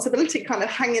responsibility kind of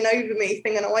hanging over me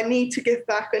thinking, I need to give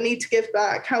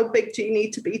back. How big do you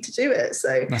need to be to do it?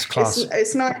 So that's class.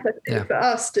 It's nice for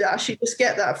us to actually just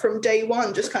get that from day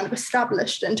one, just kind of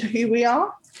established into who we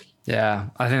are. Yeah,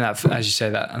 I think that, as you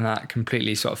say, that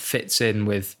completely sort of fits in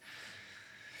with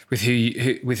who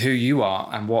you are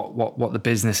and what the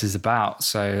business is about.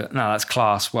 So no, that's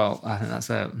class. Well, I think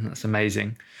that's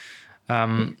amazing.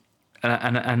 And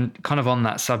kind of on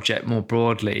that subject more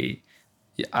broadly,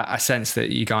 I sense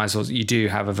that you guys you do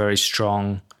have a very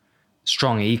strong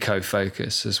strong eco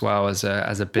focus as well as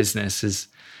a business. As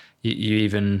you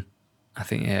even, I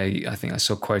think I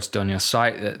saw quoted on your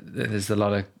site that there's a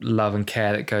lot of love and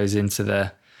care that goes into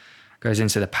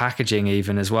the packaging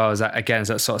even as well. Is that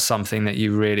sort of something that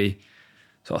you really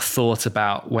sort of thought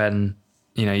about when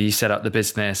you set up the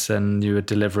business and you were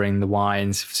delivering the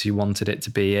wines, so you wanted it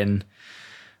to be in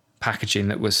packaging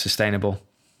that was sustainable?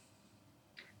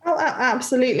 Oh,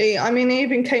 absolutely. I mean, it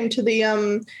even came to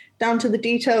the down to the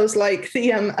details, like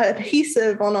the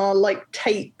adhesive on our like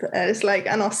tape is like,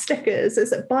 and our stickers,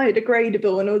 is it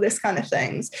biodegradable and all this kind of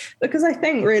things. Because I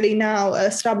think really now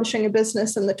establishing a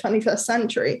business in the 21st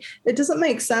century, it doesn't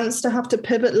make sense to have to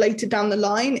pivot later down the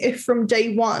line if from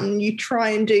day one you try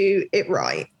and do it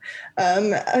right.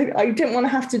 I didn't want to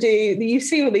have to do, you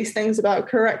see all these things about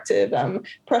corrective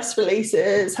press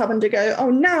releases having to go,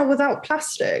 oh, now without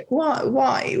plastic.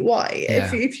 Why?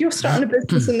 Yeah. If you're starting a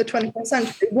business in the 21st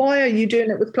century, why are you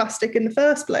doing it with plastic in the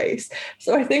first place?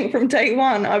 So I think from day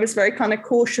one, I was very kind of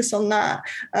cautious on that.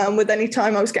 With any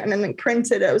time I was getting anything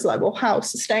printed, it was like, well, how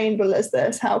sustainable is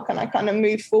this? How can I kind of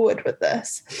move forward with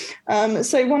this?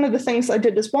 So one of the things I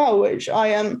did as well, which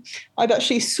I've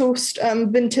actually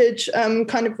sourced vintage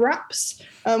kind of wraps,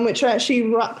 which I actually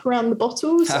wrap around the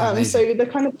bottles. So they're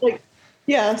kind of like,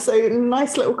 so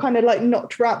nice little kind of like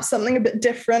notch wrap, something a bit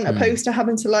different, opposed to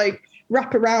having to like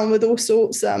wrap around with all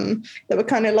sorts that were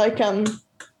kind of like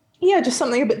just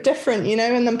something a bit different,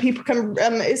 and then people can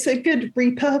it's a good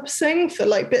repurposing for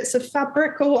like bits of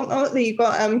fabric or whatnot that you've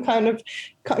got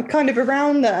kind of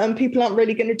around that people aren't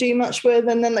really going to do much with,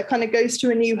 and then that kind of goes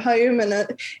to a new home,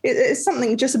 and it's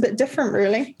something just a bit different,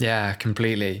 really. Yeah,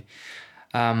 completely.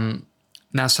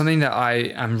 Now, something that I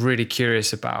am really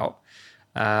curious about,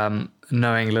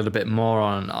 knowing a little bit more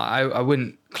on, I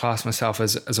wouldn't class myself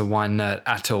as a wine nerd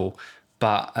at all,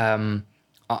 but I'm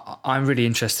really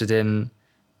interested in,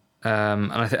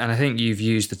 and I think you've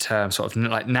used the term sort of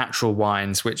like natural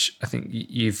wines, which I think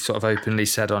you've sort of openly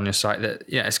said on your site that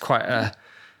it's quite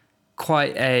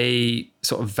a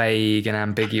sort of vague and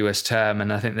ambiguous term,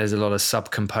 and I think there's a lot of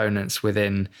subcomponents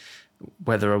within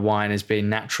whether a wine is being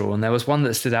natural. And there was one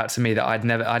that stood out to me that I'd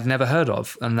never heard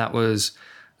of, and that was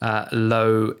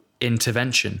low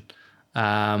intervention,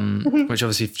 which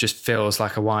obviously just feels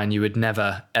like a wine you would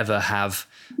never ever have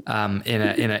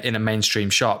in a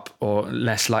mainstream shop, or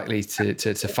less likely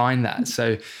to find that.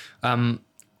 So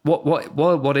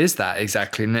what is that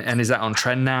exactly, and is that on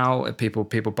trend now? Are people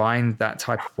buying that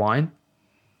type of wine?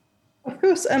 Of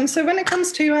course. So when it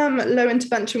comes to low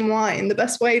intervention wine, the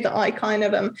best way that I kind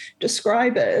of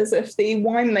describe it is if the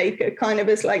winemaker kind of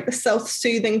is like the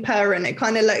self-soothing parent. It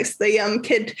kind of lets the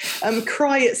kid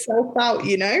cry itself out,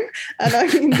 And I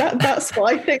mean, that's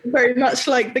what I think very much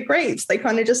like the grapes. They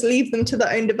kind of just leave them to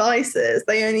their own devices.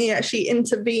 They only actually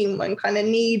intervene when kind of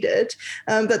needed,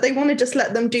 but they want to just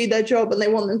let them do their job, and they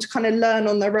want them to kind of learn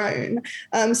on their own.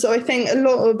 So I think a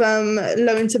lot of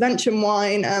low intervention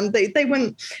wine, they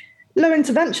wouldn't. Low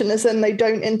intervention as in they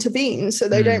don't intervene, so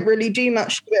they don't really do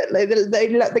much to it. They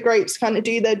let the grapes kind of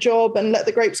do their job, and let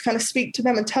the grapes kind of speak to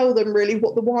them and tell them really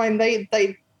what the wine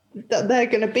that they're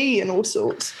going to be, and all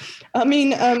sorts. I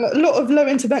mean, a lot of low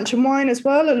intervention wine as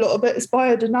well, a lot of it is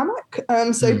biodynamic.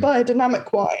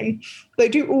 Biodynamic wine, they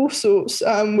do all sorts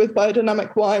with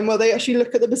biodynamic wine, where they actually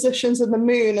look at the positions of the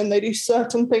moon, and they do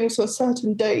certain things on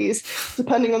certain days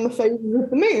depending on the phases of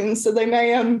the moon. So they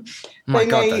may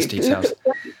that's detailed. Look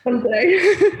at one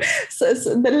day, so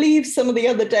they leave some of the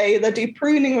other day. They do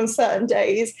pruning on certain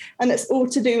days, and it's all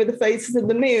to do with the phases of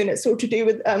the moon. It's all to do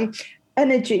with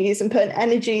energies, and putting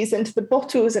energies into the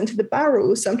bottles, into the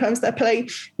barrels. Sometimes they play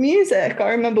music. I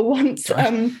remember once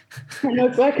when I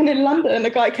was working in London, a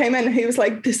guy came in and he was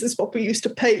like, this is what we used to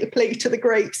play to the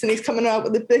grapes, and he's coming out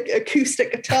with a big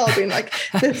acoustic guitar being like,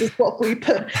 this is what we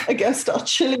put against our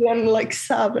Chilean like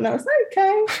sub. And I was like,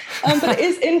 okay. But it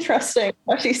is interesting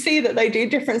to actually see that they do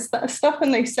different stuff,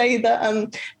 and they say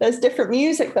that there's different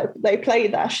music that they play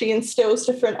that actually instills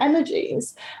different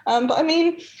energies. But I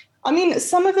mean,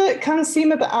 some of it can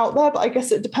seem a bit out there, but I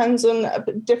guess it depends on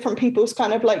different people's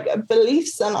kind of like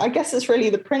beliefs. And I guess it's really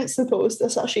the principles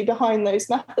that's actually behind those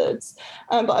methods.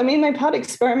 But I mean, they've had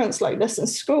experiments like this in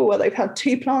school where they've had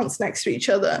two plants next to each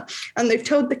other, and they've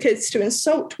told the kids to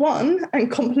insult one and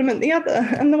compliment the other.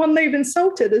 And the one they've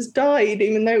insulted has died,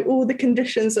 even though all the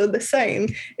conditions are the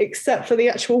same, except for the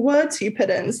actual words you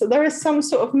put in. So there is some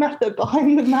sort of method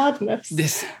behind the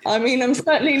madness. I mean, I'm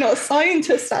certainly not a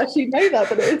scientist to actually know that,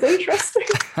 but it is interesting.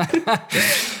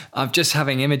 I'm just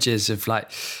having images of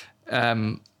like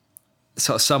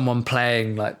sort of someone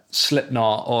playing like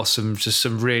Slipknot or some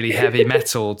really heavy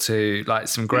metal to like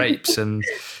some grapes, and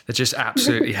they're just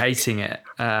absolutely hating it,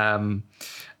 and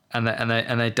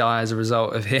they die as a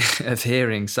result of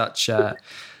hearing such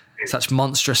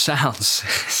monstrous sounds.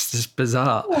 It's just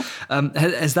bizarre.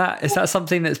 Is that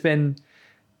something that's been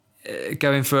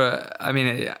going for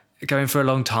a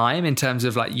long time in terms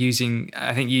of like using?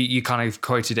 I think you kind of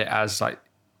quoted it as like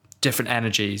different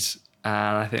energies.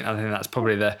 And I think that's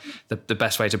probably the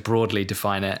best way to broadly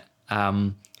define it.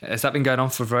 Has that been going on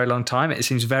for a very long time? It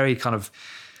seems very kind of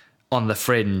on the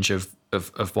fringe of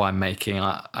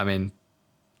winemaking. I mean,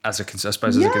 as a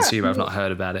consumer, I've not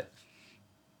heard about it.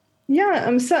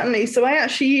 Yeah, certainly. So I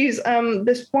actually use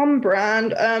this one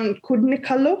brand called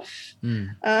Nikolov,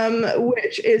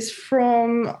 which is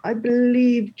from, I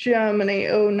believe, Germany.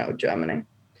 Oh, no, Germany.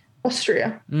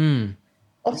 Austria.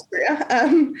 Austria.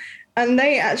 And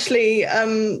they actually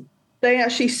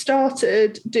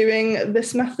started doing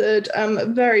this method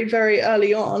very, very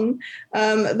early on.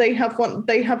 They have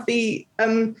the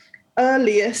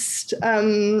earliest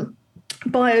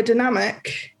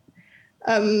biodynamic.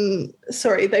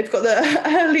 They've got the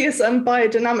earliest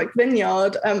biodynamic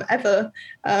vineyard ever.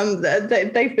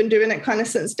 They've been doing it kind of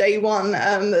since day one.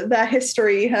 Their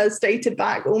history has dated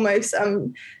back almost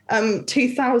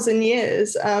 2,000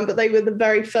 years, but they were the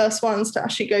very first ones to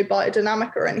actually go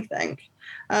biodynamic or anything.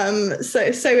 So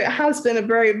it has been a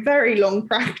very, very long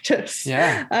practice.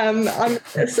 Yeah.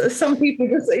 Some people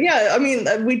just, we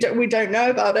don't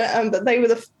know about it, but they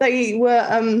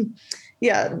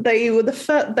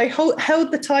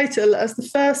held the title as the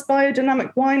first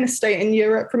biodynamic wine estate in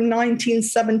Europe from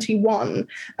 1971.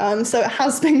 So it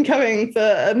has been going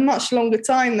for a much longer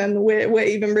time than we're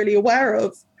even really aware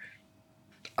of.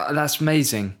 That's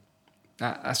amazing.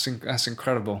 That's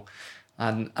incredible.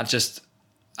 And I just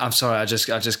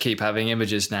keep having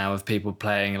images now of people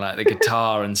playing like the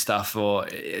guitar and stuff, or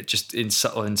just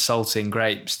insulting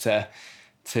grapes to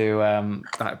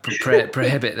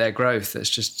prohibit their growth. That's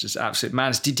just absolute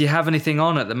madness. Do you have anything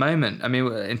on at the moment? I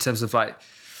mean, in terms of like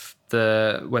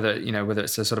whether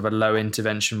it's a sort of a low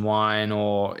intervention wine,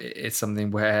 or it's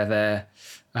something where they're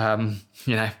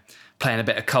playing a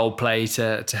bit of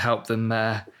Coldplay to help them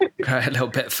grow a little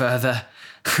bit further.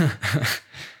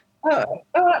 Oh,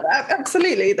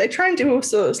 absolutely. They try and do all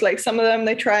sorts. Like some of them,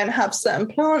 they try and have certain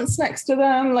plants next to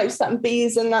them, like certain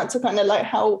bees and that to kind of like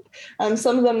help.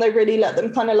 Some of them, they really let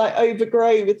them kind of like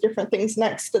overgrow with different things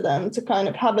next to them to kind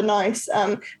of have a nice.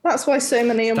 That's why so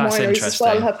many wineries as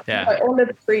well have like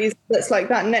olive trees that's like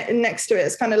that next to it.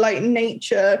 It's kind of like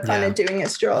nature kind of doing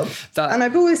its job. And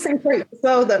I've always think as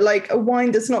well that like a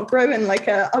wine does not grow in like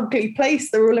a ugly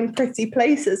place. They're all in pretty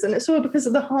places, and it's all because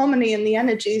of the harmony and the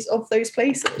energies of those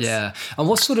places. Yeah. And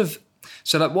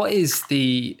what is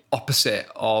the opposite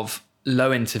of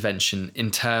low intervention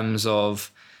in terms of,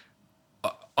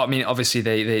 I mean, obviously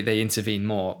they intervene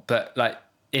more, but like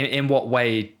in what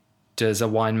way does a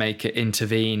winemaker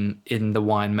intervene in the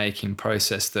winemaking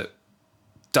process that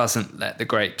doesn't let the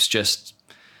grapes just,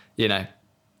 as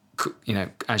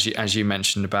you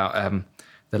mentioned about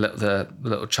the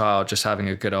little child just having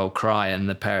a good old cry and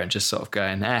the parent just sort of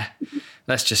going,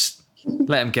 let's just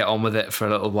let them get on with it for a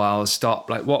little while, stop.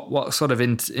 Like what sort of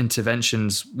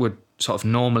interventions would sort of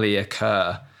normally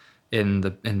occur in the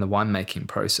winemaking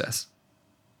process?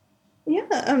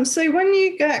 Yeah, so when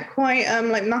you get quite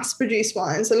like mass-produced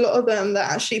wines, a lot of them they're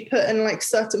actually put in like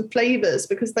certain flavors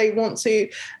because they want to.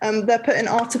 They're put in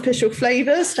artificial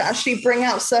flavors to actually bring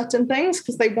out certain things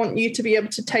because they want you to be able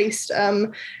to taste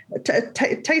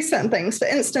taste certain things. For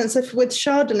instance, if with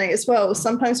Chardonnay as well,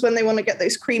 sometimes when they want to get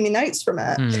those creamy notes from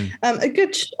it, a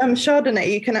good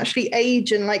Chardonnay you can actually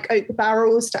age in like oak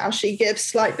barrels to actually give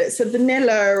slight bits of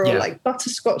vanilla or like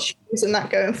butterscotch and that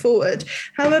going forward.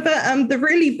 However, the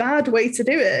really bad way to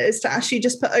do it is to actually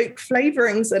just put oak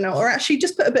flavorings in it, or actually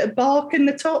just put a bit of bark in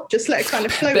the top, just let it kind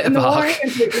of float in the wine.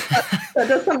 That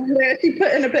does something. They actually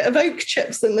put in a bit of oak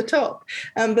chips in the top,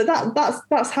 but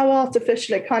that's how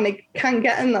artificial it kind of can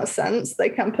get in that sense. They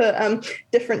can put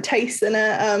different tastes in it,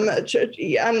 and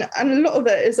a lot of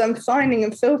it is fining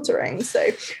and filtering. So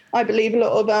I believe a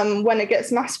lot of when it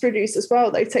gets mass produced as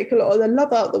well, they take a lot of the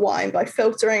love out of the wine by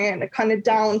filtering it and kind of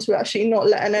down to actually not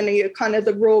letting any kind of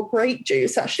the raw grape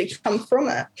juice actually come from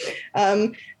it.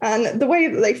 And the way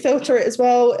that they filter it as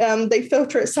well, they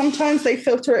filter it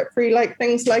through like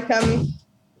things like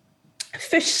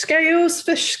fish scales,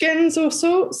 fish skins, all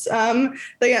sorts.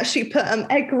 They actually put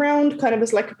egg round kind of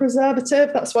as like a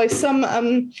preservative. That's why some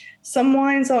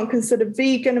wines aren't considered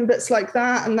vegan and bits like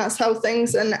that. And that's how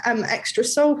things and extra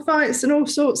sulfites and all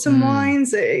sorts of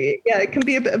wines. It can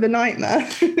be a bit of a nightmare.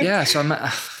 Yeah, so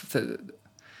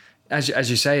as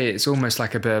you say, it's almost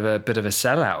like a bit of a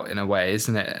sellout in a way,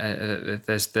 isn't it?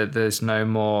 There's no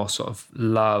more sort of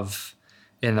love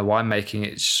in the winemaking.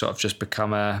 It's sort of just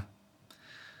become a,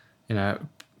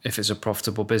 if it's a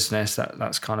profitable business,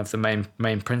 that's kind of the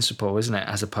main principle, isn't it?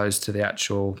 As opposed to the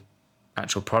actual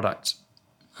product.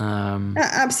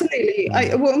 Absolutely.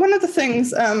 One of the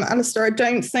things, Alistair, I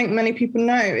don't think many people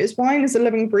know is wine is a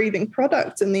living, breathing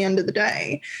product in the end of the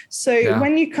day. So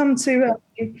when you come to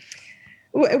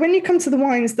the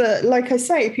wines that, like I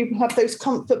say, people have those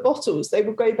comfort bottles, they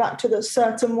will go back to the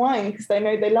certain wine because they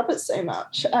know they love it so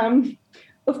much.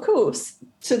 Of course,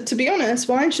 to be honest,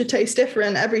 wine should taste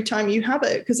different every time you have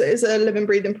it because it is a living,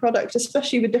 breathing product,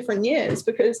 especially with different years,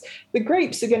 because the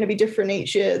grapes are going to be different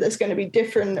each year. There's going to be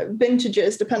different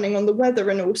vintages depending on the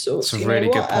weather and all sorts. That's a really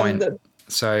good point.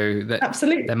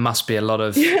 Absolutely. There must be a lot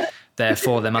of,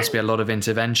 therefore, there must be a lot of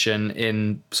intervention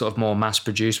in sort of more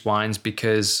mass-produced wines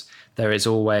because there is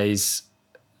always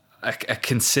a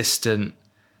consistent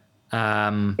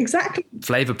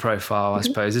flavor profile, I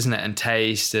suppose, isn't it? And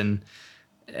taste and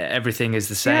everything is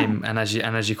the same. And as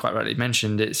you quite rightly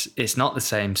mentioned, it's not the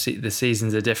same. The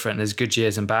seasons are different. There's good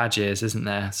years and bad years, isn't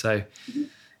there? So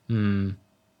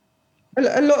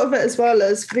a lot of it as well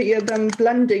as via them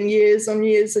blending years on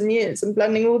years and years and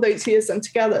blending all those years in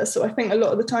together. So I think a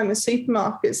lot of the time in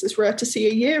supermarkets it's rare to see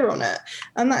a year on it,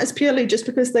 and that is purely just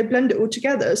because they blend it all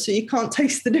together, so you can't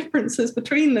taste the differences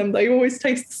between them. They always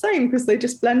taste the same because they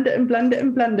just blend it and blend it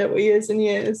and blend it for years and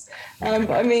years.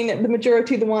 But I mean, the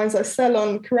majority of the wines I sell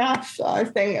on Carafe, I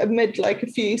think, amid like a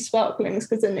few sparklings,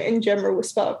 because in general with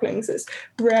sparklings it's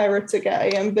rarer to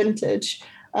get and vintage.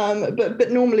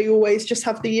 But normally always just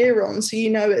have the year on, so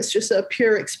it's just a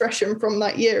pure expression from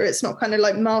that year. It's not kind of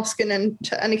like masking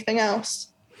into anything else.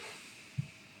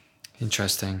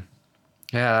 Interesting.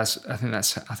 Yeah, I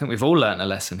think we've all learned a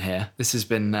lesson here. This has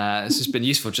been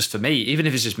useful just for me, even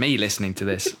if it's just me listening to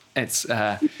this. It's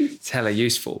hella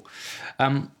useful.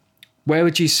 Where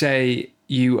would you say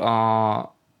you are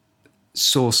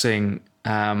sourcing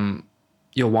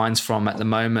your wines from at the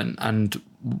moment? And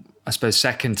I suppose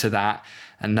second to that,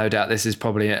 and no doubt this is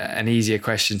probably an easier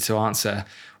question to answer,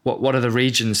 what are the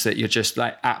regions that you're just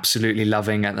like absolutely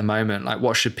loving at the moment? Like,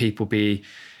 what should people be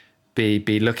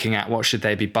looking at? What should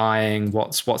they be buying?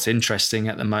 What's interesting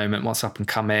at the moment? What's up and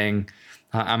coming?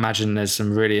 I imagine there's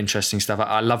some really interesting stuff.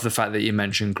 I love the fact that you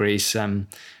mentioned Greece.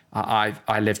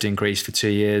 I lived in Greece for 2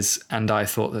 years, and I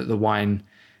thought that the wine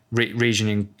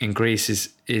region in Greece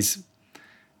is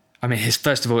I mean,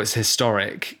 first of all, it's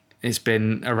historic. It's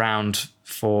been around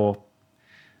for,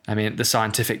 I mean, the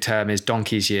scientific term is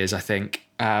donkey's years, I think.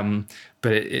 But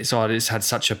it's had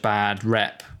such a bad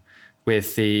rep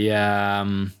with the,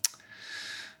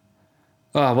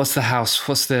 what's the house?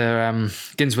 What's the,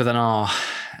 begins with an R.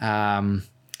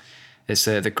 It's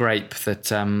the grape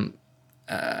that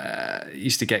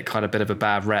used to get quite a bit of a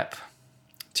bad rep.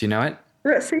 Do you know it?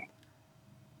 Retsina.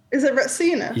 Is it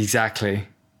Retsina? Exactly.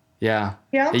 Yeah.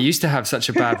 It used to have such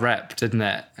a bad rep, didn't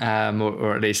it?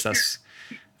 Or at least that's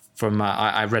from,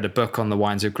 I read a book on the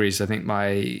wines of Greece, I think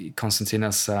by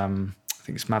Konstantinos, I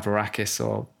think it's Mavrorakis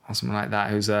or something like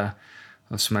that, who's a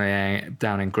sommelier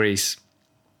down in Greece.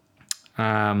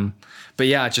 But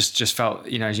yeah, I just felt,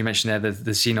 as you mentioned there,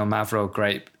 the Cynon Mavro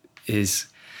grape is,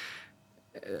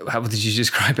 how did you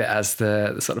describe it as?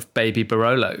 The sort of baby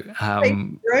Barolo,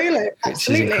 baby Barolo, which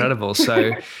is incredible.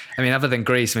 So, I mean, other than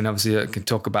Greece, I mean, obviously I can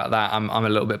talk about that. I'm a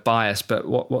little bit biased, but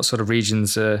what sort of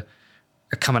regions are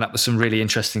coming up with some really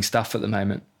interesting stuff at the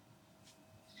moment?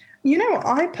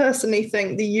 I personally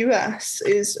think the US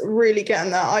is really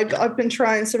getting that. I've been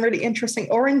trying some really interesting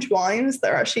orange wines.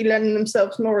 They're actually lending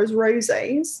themselves more as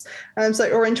rosés.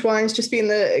 So orange wines just being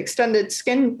the extended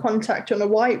skin contact on a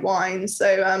white wine.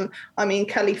 So,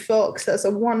 Kelly Fox has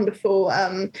a wonderful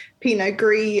Pinot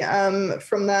Gris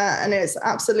from there, and it's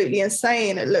absolutely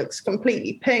insane. It looks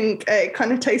completely pink. It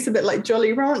kind of tastes a bit like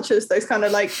Jolly Ranchers, those kind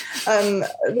of like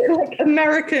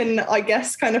American, I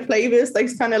guess, kind of flavors.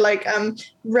 Those kind of like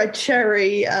red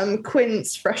cherry,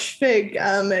 quince, fresh fig.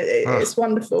 It's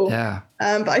wonderful. Yeah.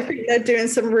 But I think they're doing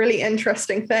some really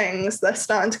interesting things. They're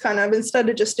starting to kind of, instead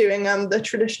of just doing the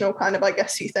traditional kind of, I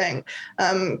guess you think,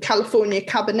 California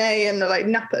Cabernet and like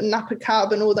Napa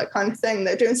Cab and all that kind of thing,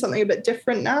 they're doing something a bit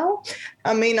different now.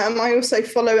 I mean, I also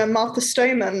follow Martha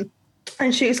Stoneman,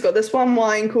 and she's got this one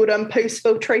wine called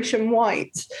Post-Filtration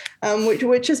White,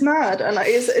 which is mad. And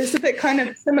it's a bit kind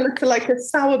of similar to like a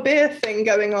sour beer thing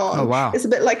going on. Oh, wow. It's a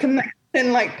bit like a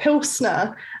Mexican like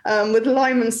Pilsner, with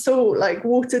lime and salt, like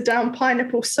watered down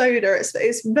pineapple soda.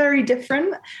 It's very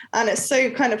different, and it's so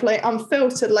kind of like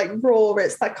unfiltered, like raw.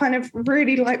 It's that kind of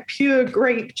really like pure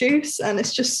grape juice, and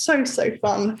it's just so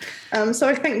fun. So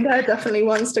I think they're definitely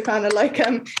ones to kind of like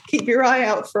keep your eye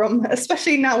out from,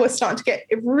 especially now we're starting to get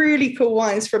really cool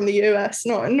wines from the US,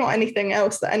 not anything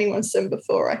else that anyone's seen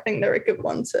before. I think they're a good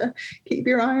one to keep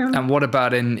your eye on. And what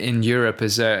about in Europe?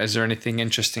 Is there anything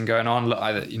interesting going on?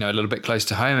 Either, you know, a little bit close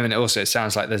to home, and also it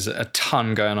sounds like there's a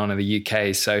ton going on in the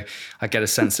UK. So I get a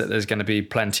sense that there's going to be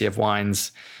plenty of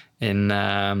wines in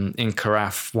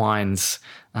Carafe Wines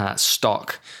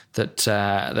stock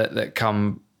that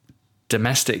come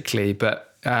domestically.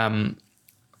 But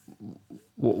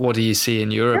what do you see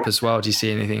in Europe as well? Do you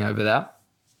see anything over there?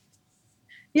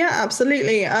 Yeah,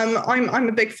 absolutely. I'm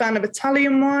a big fan of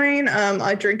Italian wine.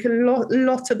 I drink a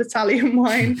lot of Italian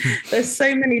wine. There's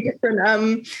so many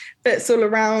different bits all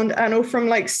around, and all from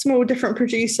like small different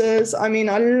producers. I mean,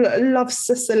 I love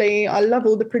Sicily. I love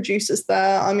all the producers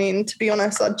there. I mean, to be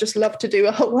honest, I'd just love to do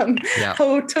a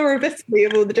whole tour of Italy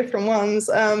of all the different ones.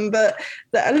 But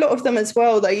a lot of them as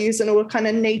well, they're using all kind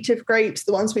of native grapes,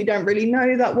 the ones we don't really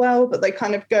know that well, but they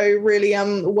kind of go really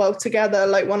well together.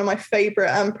 Like one of my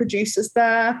favorite producers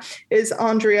there is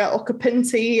Andrea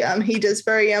Occupinti. He does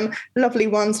very lovely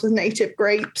ones with native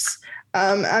grapes.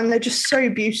 And they're just so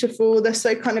beautiful. They're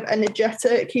so kind of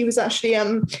energetic. He was actually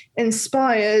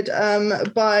inspired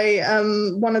by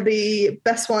one of the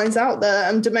best wines out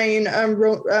there, Domaine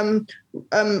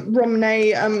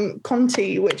Romney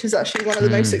Conti, which is actually one of the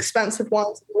most expensive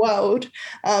wines in the world.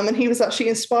 And he was actually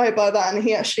inspired by that. And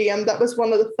he actually, that was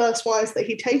one of the first wines that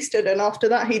he tasted. And after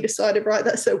that, he decided, right,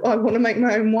 that's it. I want to make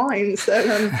my own wine.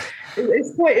 So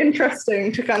it's quite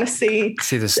interesting to kind of see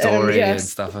the story and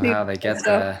stuff of how they get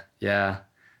there. Yeah,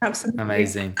 absolutely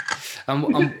amazing.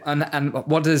 And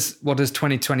what does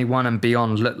 2021 and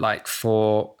beyond look like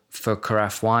for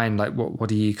Carafe Wine? Like, what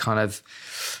do you kind of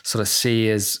sort of see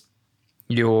as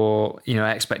your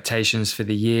expectations for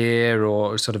the year,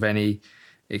 or sort of any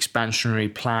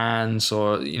expansionary plans,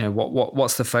 or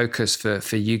what's the focus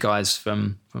for you guys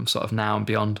from sort of now and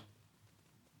beyond?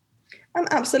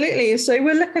 Absolutely. So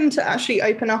we're looking to actually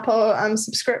open up our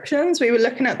subscriptions. We were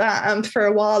looking at that for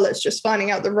a while. It's just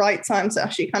finding out the right time to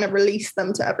actually kind of release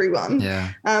them to everyone.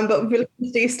 Yeah. But we're looking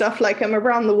to do stuff like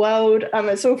around the world.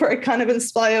 It's all very kind of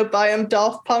inspired by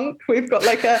Daft Punk. We've got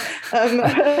like a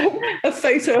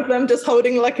photo of them just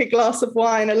holding like a glass of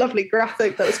wine, a lovely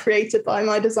graphic that was created by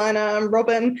my designer,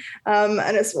 Robin.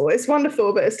 And it's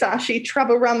wonderful, but it's to actually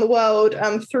travel around the world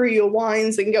through your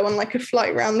wines and go on like a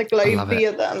flight around the globe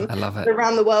via them. I love it.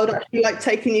 Around the world, actually like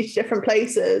taking you to different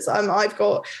places. I've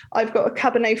got a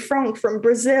Cabernet Franc from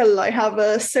Brazil. I have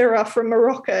a Syrah from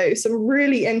Morocco. Some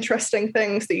really interesting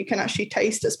things that you can actually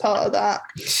taste as part of that.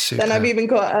 Super. Then I've even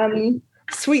got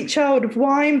Sweet Child of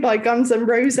Wine by Guns N'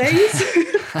 Roses.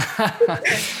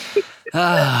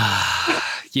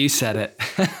 You said it.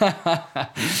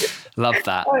 Love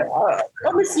that.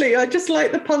 Honestly, I just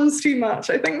like the puns too much.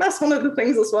 I think that's one of the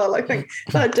things as well. I think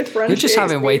that differentiates. You're just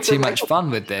having way too much fun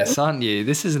with this, aren't you?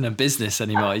 This isn't a business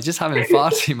anymore. You're just having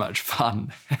far too much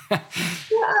fun.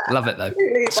 Love it though.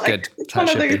 Absolutely. It's good. It's one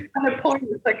of those kind of points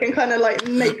that can kind of like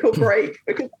make or break,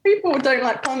 because people don't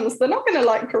like puns. They're not going to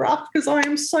like Carafe, because I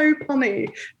am so punny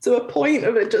to a point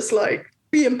of it just like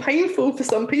being painful for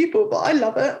some people, but I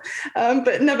love it.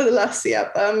 But nevertheless,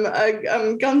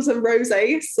 Guns N'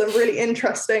 Roses, some really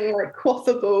interesting, like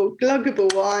quaffable,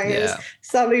 gluggable wines,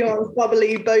 Sauvignon,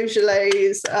 bubbly,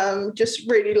 Beaujolais, just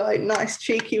really like nice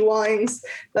cheeky wines.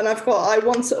 Then I've got I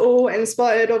Want It All,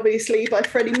 inspired obviously by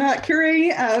Freddie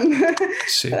Mercury. And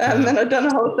then I've done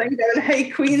a whole thing going, hey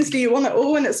Queens, do you want it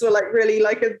all? And it's like really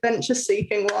like adventure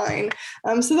seeking wine.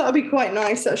 So that'll be quite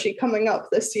nice actually coming up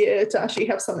this year to actually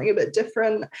have something a bit different.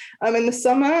 In the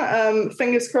summer,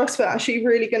 fingers crossed, we're actually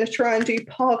really going to try and do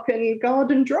park and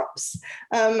garden drops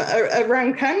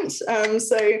around Kent.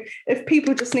 So if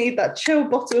people just need that chilled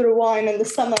bottle of wine in the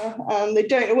summer, they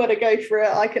don't know where to go for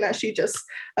it, I can actually just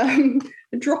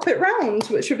drop it round,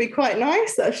 which would be quite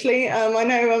nice actually. I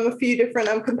know a few different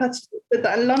competitors did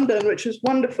that in London, which was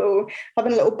wonderful,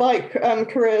 having little bike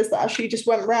careers that actually just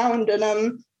went round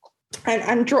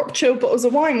and drop chilled bottles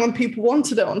of wine when people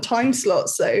wanted it on time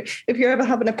slots. So if you're ever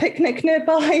having a picnic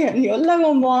nearby and you're low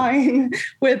on wine,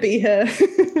 we'll be here.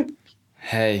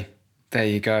 Hey, there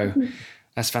you go.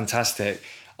 That's fantastic.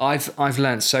 I've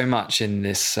learned so much in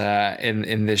this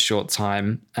in this short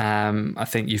time. I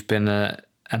think you've been an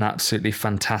absolutely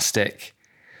fantastic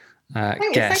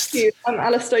guest. Thank you,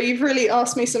 Alistair. You've really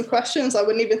asked me some questions I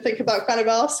wouldn't even think about kind of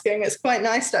asking. It's quite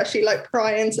nice to actually like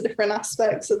pry into different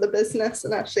aspects of the business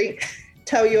and actually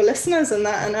tell your listeners and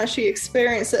that, and actually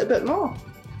experience it a bit more.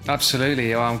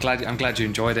 Absolutely. Well, I'm glad you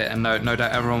enjoyed it, and no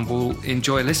doubt everyone will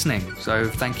enjoy listening. So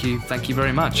thank you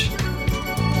very much.